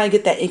to kind of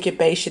get that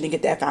incubation and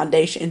get that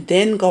foundation and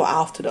then go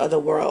off to the other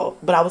world.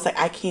 But I was like,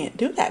 I can't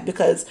do that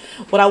because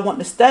what I want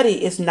to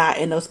study is not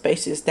in those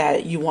spaces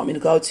that you want me to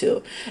go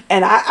to.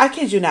 And I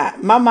kid you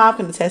not, my mom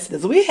can attest to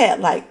this. We had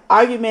like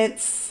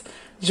arguments,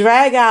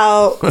 drag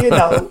out,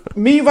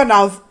 me running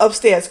off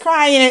upstairs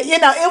crying.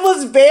 It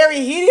was very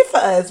heated for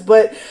us.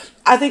 But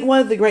I think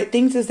one of the great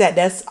things is that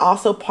that's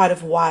also part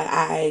of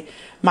why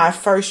my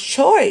first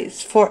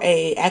choice for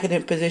a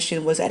academic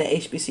position was at a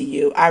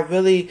HBCU. I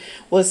really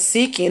was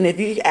seeking, if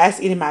you ask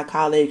any of my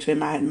colleagues and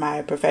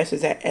my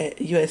professors at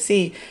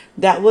USC,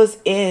 that was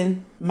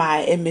in my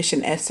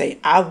admission essay.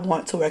 I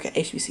want to work at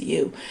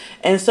HBCU.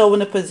 And so when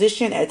the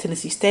position at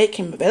Tennessee State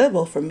came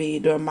available for me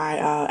during my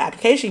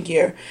application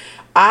year,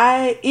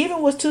 I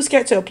even was too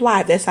scared to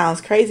apply. That sounds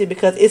crazy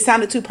because it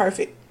sounded too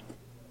perfect.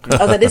 I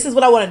was like, this is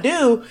what I want to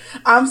do.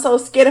 I'm so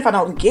scared if I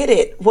don't get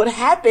it, what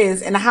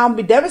happens and how I'm going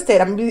to be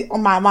devastated. I'm going to be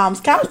on my mom's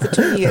couch for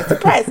 2 years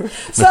depressed.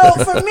 So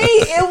for me,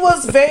 it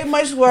was very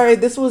much where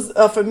this was,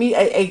 for me,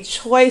 a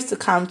choice to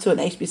come to an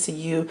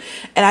HBCU.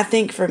 And I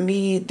think for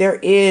me, there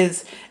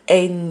is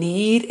a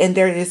need and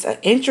there is an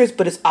interest,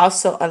 but it's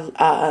also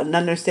an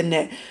understanding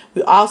that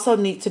we also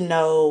need to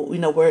know,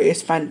 where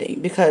is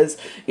funding because,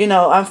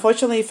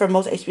 unfortunately for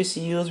most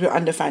HBCUs, we're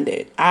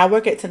underfunded. I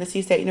work at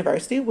Tennessee State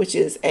University, which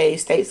is a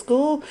state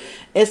school.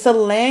 It's a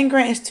land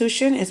grant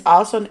institution. It's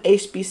also an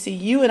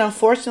HBCU. And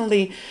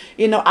unfortunately,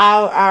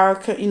 our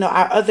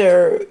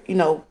other,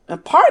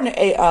 partner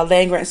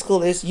land grant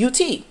school is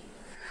UT.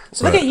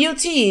 So look at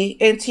UT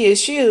and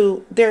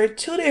TSU, they're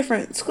two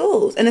different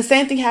schools. And the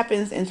same thing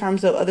happens in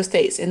terms of other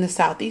states in the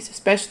Southeast,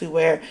 especially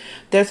where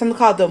there's something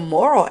called the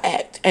Morrill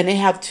Act. And they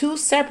have two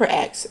separate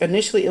acts.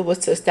 Initially, it was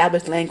to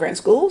establish land-grant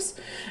schools.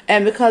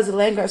 And because the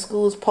land-grant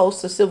schools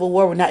post the Civil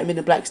War were not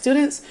admitting Black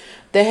students,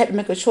 they had to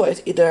make a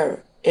choice,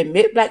 either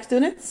admit Black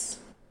students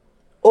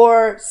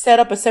or set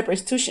up a separate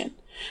institution.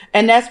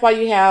 And that's why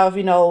you have,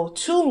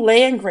 two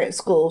land-grant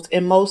schools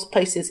in most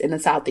places in the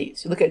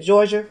Southeast. You look at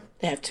Georgia,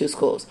 they have two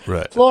schools.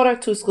 Right. Florida,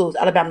 two schools.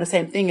 Alabama, the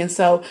same thing. And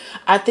so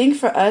I think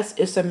for us,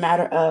 it's not a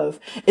matter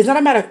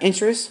of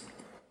interest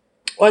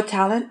or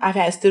talent. I've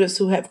had students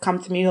who have come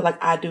to me who are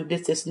like, I do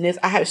this, this, and this.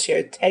 I have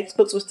shared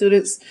textbooks with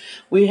students.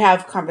 We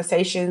have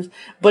conversations,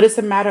 but it's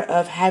a matter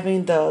of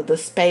having the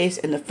space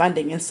and the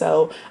funding. And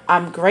so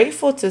I'm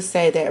grateful to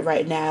say that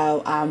right now,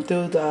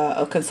 through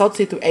the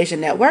consultancy through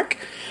Asian Network,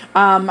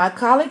 my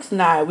colleagues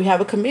and I, we have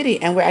a committee,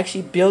 and we're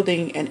actually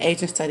building an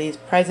Asian studies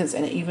presence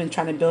and even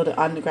trying to build an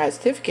undergrad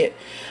certificate.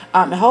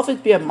 And hopefully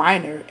to be a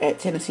minor at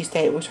Tennessee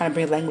State. We're trying to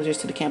bring languages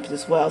to the campus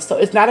as well. So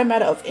it's not a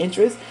matter of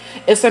interest.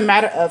 It's a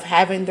matter of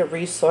having the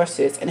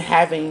resources and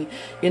having,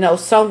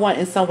 someone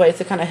in some way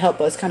to kind of help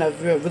us kind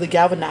of really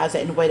galvanize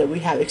it in a way that we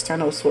have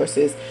external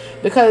sources.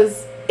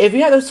 Because if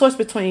you have a source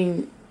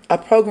between a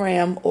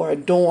program or a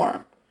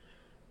dorm,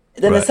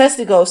 the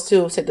necessity goes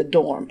to, say, the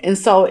dorm. And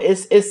so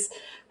it's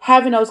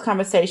having those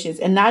conversations,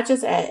 and not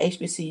just at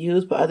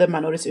HBCUs, but other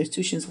minority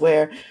institutions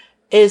where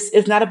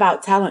it's not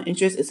about talent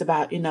interest. It's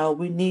about,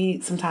 we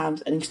need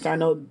sometimes an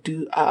external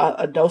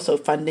a dose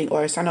of funding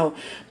or external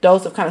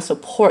dose of kind of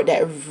support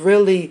that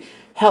really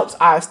helps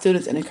our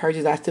students and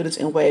encourages our students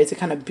in ways to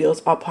kind of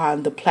build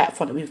upon the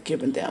platform that we've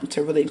given them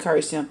to really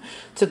encourage them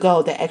to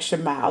go the extra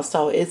mile.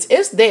 So it's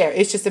there.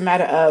 It's just a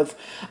matter of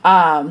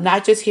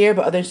not just here,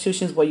 but other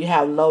institutions where you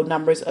have low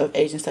numbers of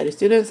Asian studies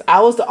students.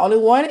 I was the only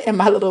one in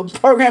my little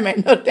program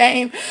at Notre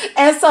Dame.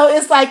 And so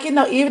it's like,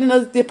 even in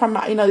those these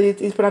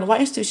predominant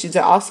white institutions,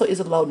 there also is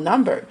a low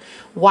number.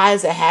 Why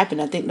does that happen?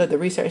 I think the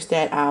research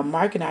that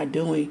Mark and I are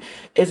doing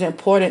is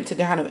important to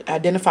kind of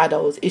identify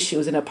those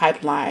issues in the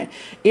pipeline,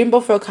 even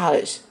before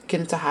college, get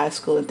into high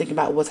school and think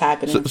about what's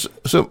happening.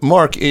 So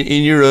Mark,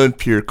 in your own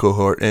peer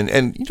cohort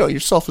and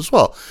yourself as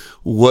well,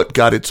 what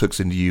got its hooks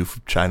into you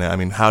from China? I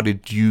mean, how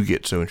did you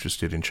get so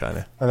interested in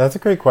China? That's a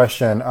great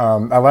question.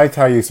 I liked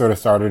how you sort of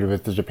started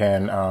with the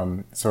Japan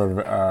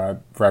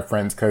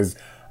reference, because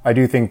I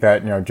do think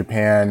that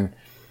Japan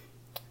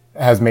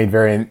has made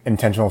very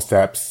intentional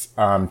steps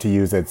to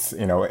use its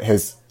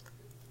his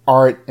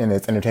art and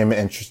its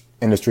entertainment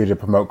industry to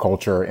promote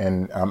culture,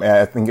 and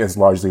I think it's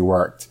largely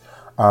worked.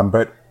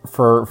 But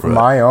for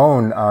my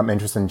own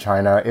interest in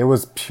China, it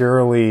was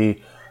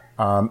purely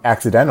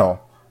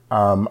accidental.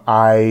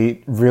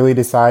 I really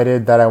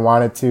decided that I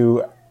wanted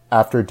to,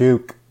 after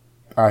Duke,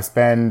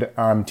 spend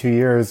 2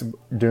 years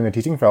doing a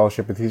teaching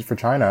fellowship with Teach for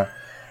China.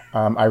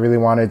 I really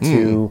wanted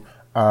to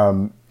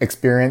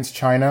experience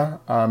China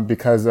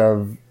because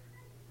of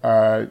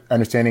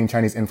understanding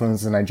Chinese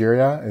influence in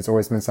Nigeria. It's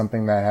always been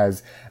something that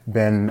has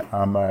been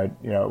a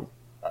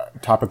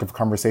topic of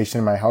conversation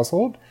in my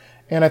household.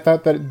 And I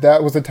thought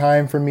that was a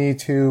time for me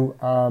to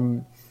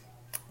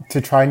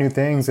try new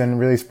things and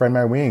really spread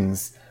my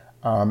wings.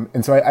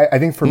 And so I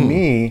think for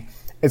me,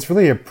 it's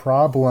really a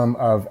problem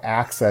of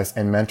access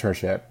and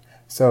mentorship.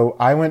 So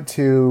I went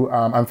to,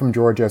 I'm from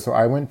Georgia, so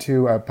I went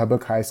to a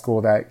public high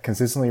school that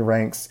consistently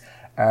ranks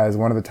as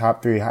one of the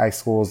top 3 high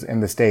schools in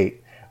the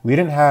state. We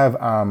didn't have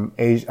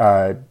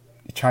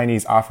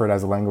Chinese offered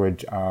as a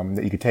language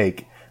that you could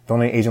take. The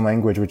only Asian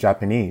language was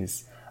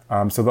Japanese.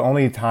 So the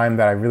only time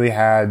that I really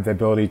had the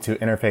ability to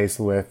interface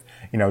with,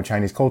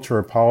 Chinese culture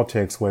or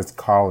politics was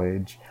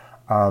college.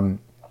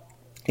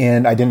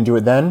 And I didn't do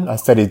it then. I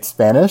studied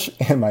Spanish,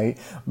 and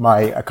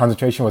my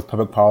concentration was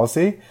public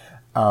policy.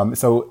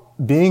 So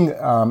being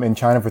in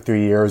China for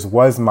 3 years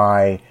was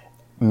my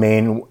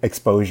main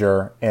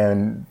exposure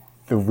and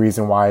the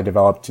reason why I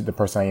developed the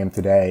person I am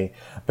today.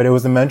 But it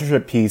was a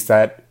mentorship piece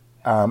that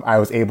I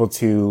was able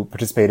to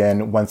participate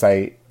in once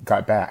I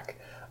got back.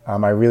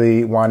 I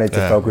really wanted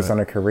to focus on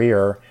a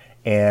career,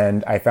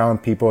 and I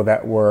found people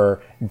that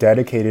were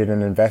dedicated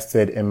and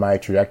invested in my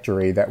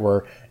trajectory, that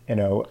were,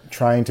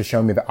 trying to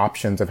show me the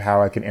options of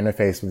how I could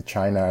interface with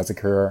China as a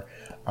career.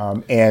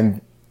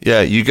 And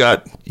yeah, you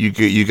got,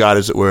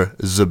 as it were,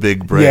 the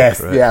big break. Yes,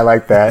 right? Yeah, I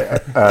like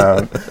that.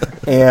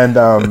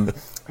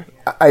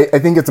 I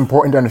think it's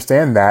important to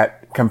understand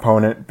that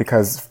component,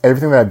 because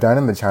everything that I've done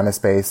in the China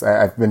space,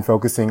 I've been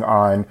focusing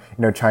on,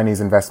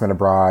 Chinese investment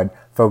abroad,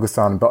 focused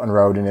on Belt and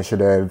Road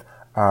Initiative.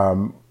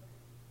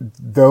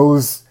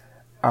 Those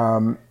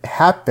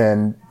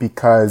happened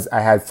because I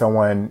had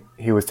someone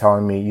who was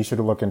telling me, you should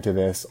look into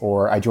this,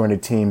 or I joined a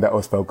team that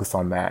was focused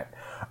on that.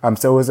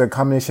 So it was a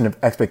combination of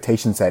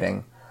expectation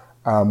setting,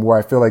 where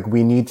I feel like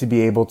we need to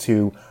be able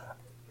to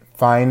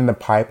find the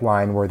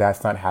pipeline where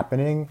that's not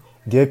happening,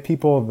 give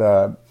people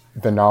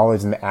the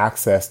knowledge and the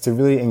access to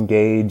really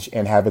engage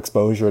and have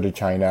exposure to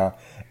China,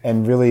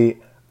 and really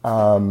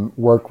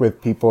work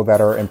with people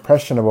that are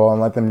impressionable and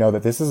let them know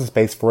that this is a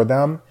space for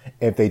them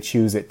if they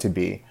choose it to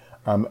be.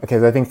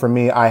 Because I think for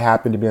me, I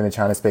happened to be in the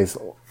China space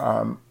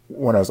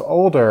when I was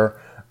older,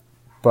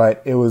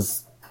 but it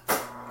was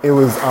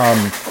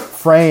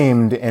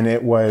framed and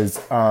it was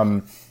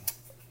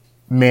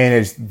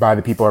managed by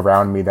the people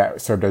around me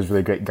that served as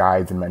really great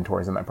guides and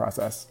mentors in that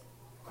process.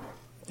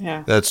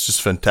 Yeah, that's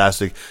just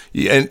fantastic.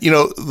 And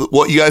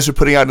what you guys are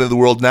putting out into the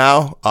world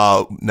now,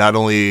 not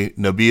only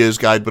Nabia's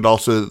guide, but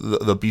also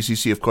the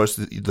BCC, of course,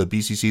 the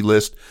BCC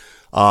list,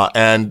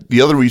 and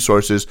the other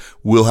resources.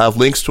 We'll have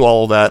links to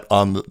all of that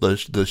on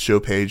the show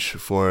page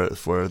for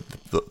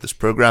this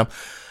program.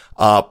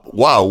 Wow,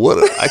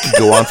 I could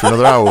go on for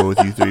another hour with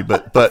you three,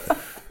 but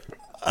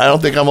I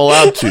don't think I'm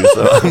allowed to,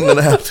 so I'm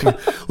gonna have to.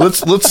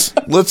 Let's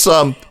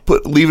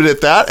leave it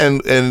at that,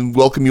 and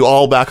welcome you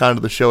all back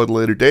onto the show at a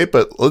later date.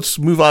 But let's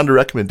move on to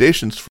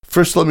recommendations.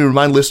 First, let me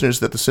remind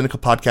listeners that the Sinica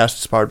podcast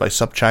is powered by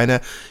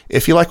SupChina.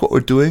 If you like what we're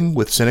doing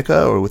with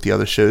Sinica or with the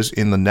other shows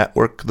in the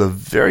network, the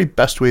very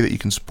best way that you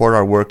can support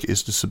our work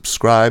is to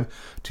subscribe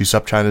to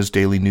SupChina's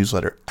daily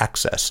newsletter,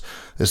 Access.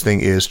 This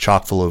thing is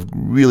chock full of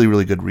really,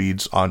 really good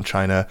reads on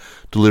China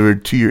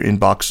delivered to your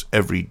inbox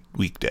every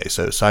weekday.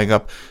 So sign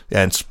up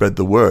and spread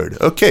the word.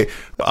 Okay,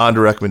 on to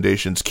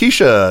recommendations.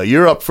 Keisha,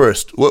 you're up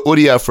first. What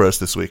do you have for us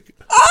this week?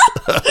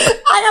 I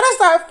gotta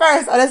start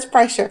first. Oh, that's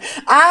pressure.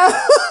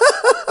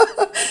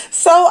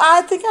 So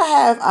I think I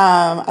have,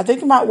 I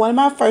think about one of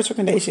my first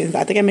recommendations,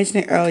 I think I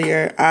mentioned it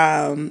earlier,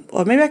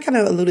 or maybe I kind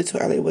of alluded to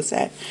it earlier, was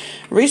that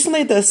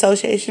recently the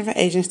Association for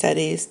Asian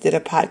Studies did a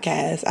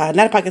podcast,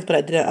 not a podcast, but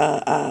I did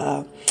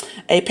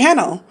a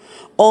panel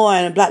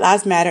on Black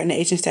Lives Matter and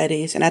Asian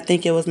Studies, and I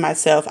think it was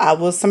myself. I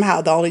was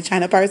somehow the only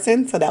China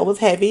person, so that was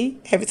heavy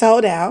to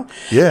hold down.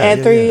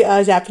 And three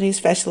Japanese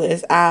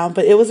specialists.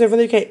 But it was a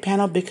really great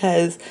panel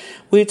because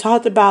we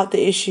talked about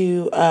the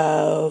issue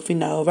of,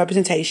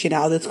 representation,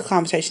 all this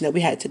conversation that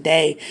we had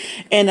today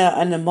in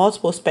the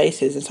multiple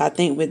spaces. And so I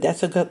think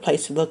that's a good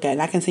place to look at.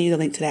 And I can send you the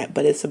link to that,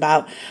 but it's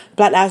about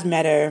Black Lives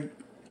Matter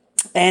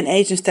and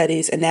Asian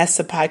Studies, and that's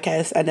the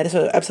podcast, and that's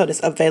an episode is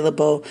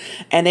available,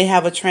 and they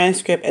have a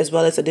transcript as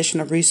well as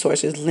additional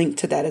resources linked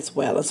to that as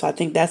well. And so I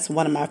think that's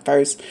one of my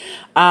first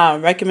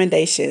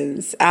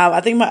recommendations.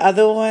 I think my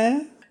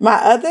other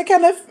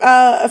kind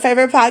of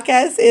favorite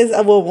podcast is,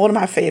 one of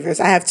my favorites.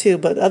 I have two,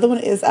 but the other one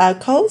is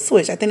Code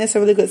Switch. I think that's a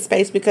really good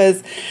space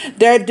because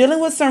they're dealing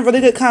with some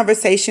really good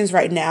conversations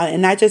right now,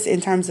 and not just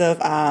in terms of,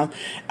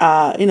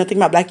 thinking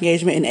about Black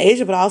engagement in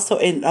Asia, but also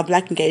in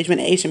Black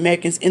engagement in Asian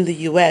Americans in the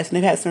U.S. And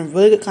they've had some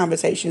really good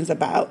conversations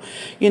about,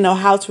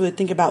 how to really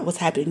think about what's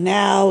happening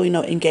now,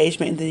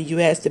 engagement in the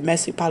U.S.,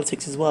 domestic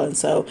politics as well. And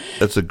so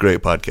that's a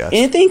great podcast.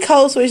 Anything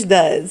Code Switch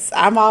does,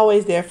 I'm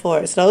always there for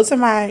it. So those are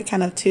my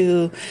kind of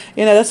two,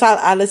 that's what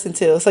I listen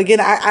to. So again,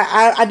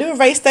 I do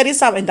race studies,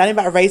 so I'm talking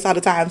about race all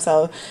the time.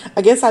 So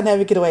I guess I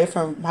never get away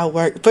from my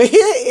work. But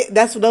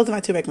those are my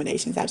two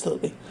recommendations.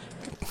 Absolutely.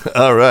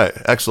 All right.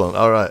 Excellent.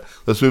 All right.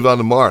 Let's move on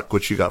to Mark.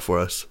 What you got for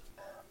us?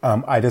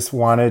 I just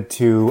wanted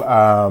to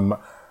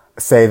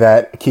say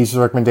that Keisha's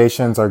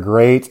recommendations are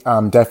great.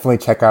 Definitely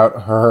check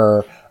out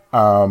her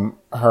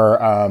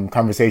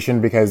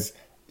conversation because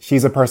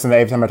she's a person that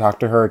every time I talk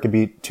to her, it could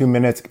be 2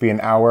 minutes, it could be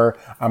an hour.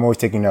 I'm always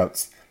taking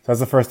notes. So that's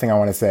the first thing I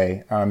want to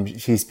say.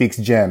 She speaks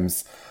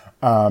gems.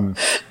 Oh,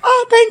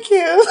 thank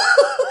you.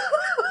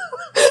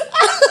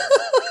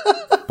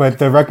 But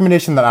the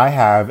recommendation that I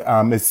have,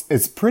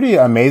 it's pretty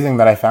amazing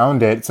that I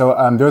found it. So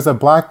there's a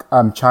Black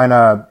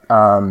China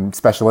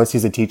specialist.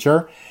 He's a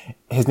teacher.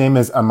 His name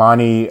is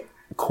Amani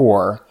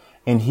Kaur,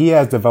 and he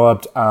has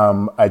developed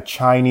a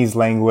Chinese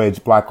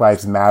language Black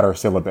Lives Matter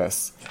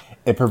syllabus.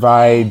 It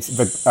provides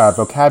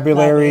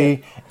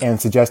vocabulary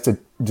and suggested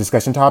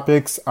discussion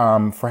topics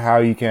for how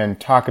you can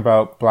talk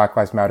about Black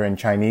Lives Matter in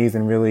Chinese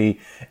and really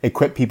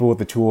equip people with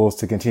the tools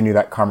to continue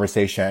that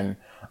conversation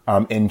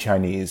in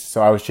Chinese.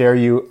 So I will share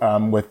you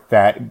with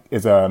that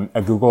is a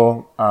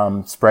Google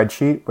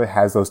spreadsheet that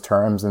has those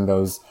terms and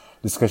those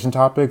discussion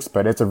topics,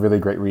 but it's a really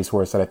great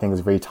resource that I think is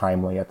very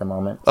timely at the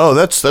moment. Oh,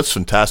 that's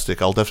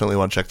fantastic. I'll definitely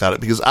want to check that out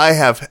because I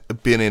have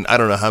been in, I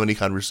don't know how many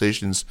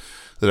conversations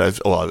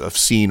that I've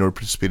seen or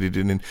participated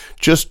in, and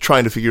just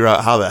trying to figure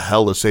out how the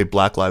hell to say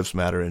Black Lives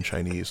Matter in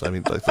Chinese. I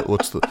mean, like,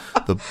 what's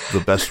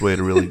the best way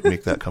to really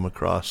make that come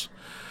across?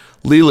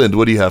 Leland,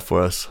 what do you have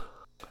for us?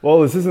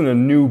 Well, this isn't a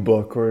new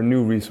book or a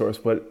new resource,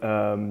 but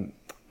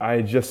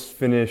I just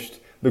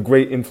finished The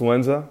Great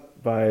Influenza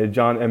by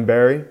John M.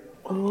 Barry.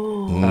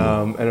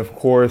 And of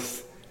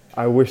course,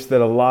 I wish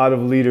that a lot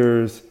of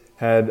leaders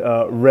had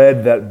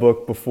read that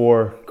book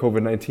before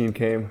COVID-19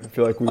 came. I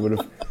feel like we would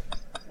have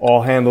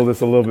all handled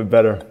this a little bit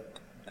better.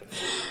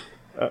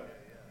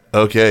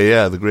 Okay,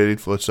 yeah, The Great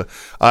Influenza.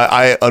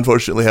 I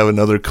unfortunately have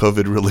another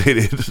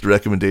COVID-related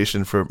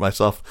recommendation for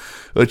myself,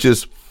 which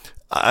is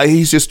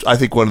he's just, I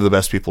think, one of the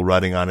best people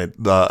writing on it.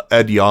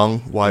 Ed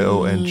Yong,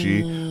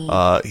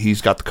 Yong.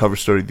 He's got the cover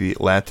story of The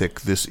Atlantic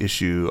this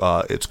issue.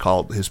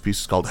 His piece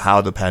is called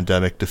How the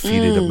Pandemic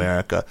Defeated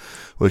America,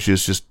 which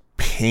is just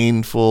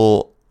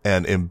painful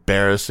and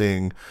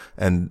embarrassing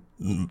and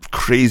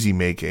crazy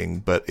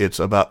making, but it's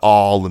about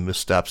all the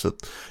missteps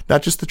that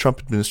not just the Trump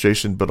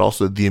administration, but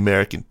also the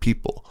American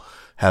people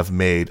have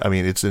made. I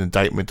mean, it's an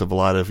indictment of a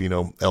lot of,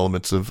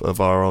 elements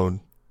of our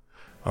own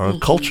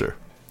culture,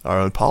 our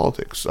own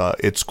politics.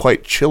 It's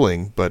quite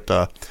chilling, but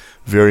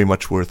very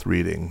much worth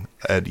reading.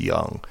 Ed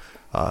Yong,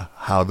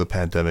 How the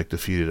Pandemic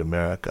Defeated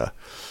America.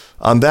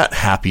 On that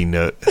happy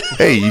note,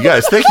 hey, you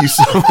guys, thank you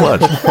so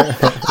much.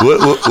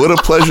 What a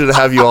pleasure to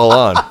have you all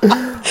on.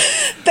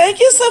 Thank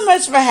you so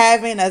much for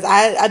having us.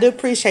 I do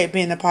appreciate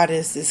being a part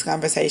of this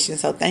conversation.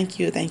 So thank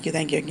you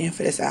again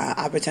for this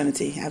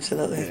opportunity.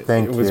 Absolutely.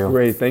 Thank you. It was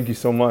great. Thank you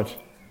so much.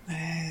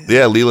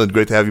 Yeah, Leland,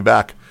 great to have you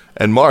back.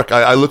 And Mark,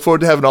 I look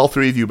forward to having all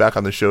three of you back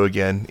on the show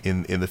again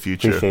in the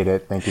future. Appreciate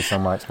it. Thank you so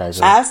much,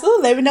 Kaiser.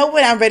 Absolutely. Let me know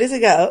when I'm ready to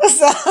go.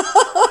 So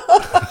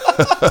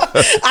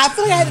I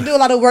feel like I had to do a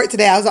lot of work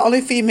today. I was the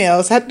only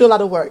female, so I had to do a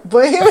lot of work.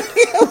 But here we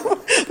go.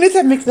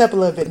 Let's mix it up a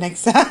little bit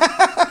next time.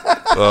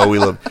 Oh, we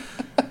love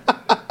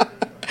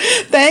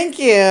Thank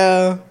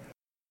you.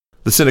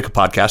 The Sinica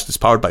podcast is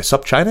powered by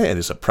SupChina and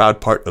is a proud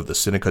part of the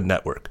Sinica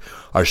Network.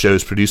 Our show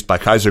is produced by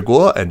Kaiser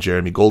Kuo and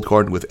Jeremy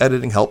Goldkorn with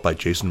editing help by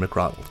Jason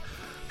McRonald.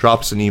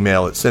 Drop us an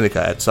email at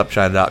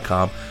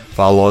sinica@supchina.com.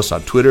 Follow us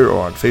on Twitter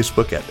or on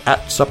Facebook at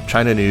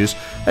SupChina News,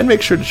 and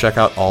make sure to check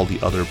out all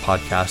the other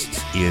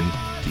podcasts in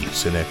the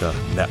Sinica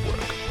Network.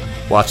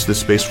 Watch this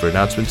space for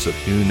announcements of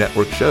new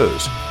network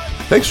shows.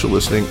 Thanks for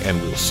listening,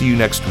 and we'll see you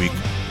next week.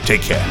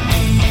 Take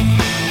care.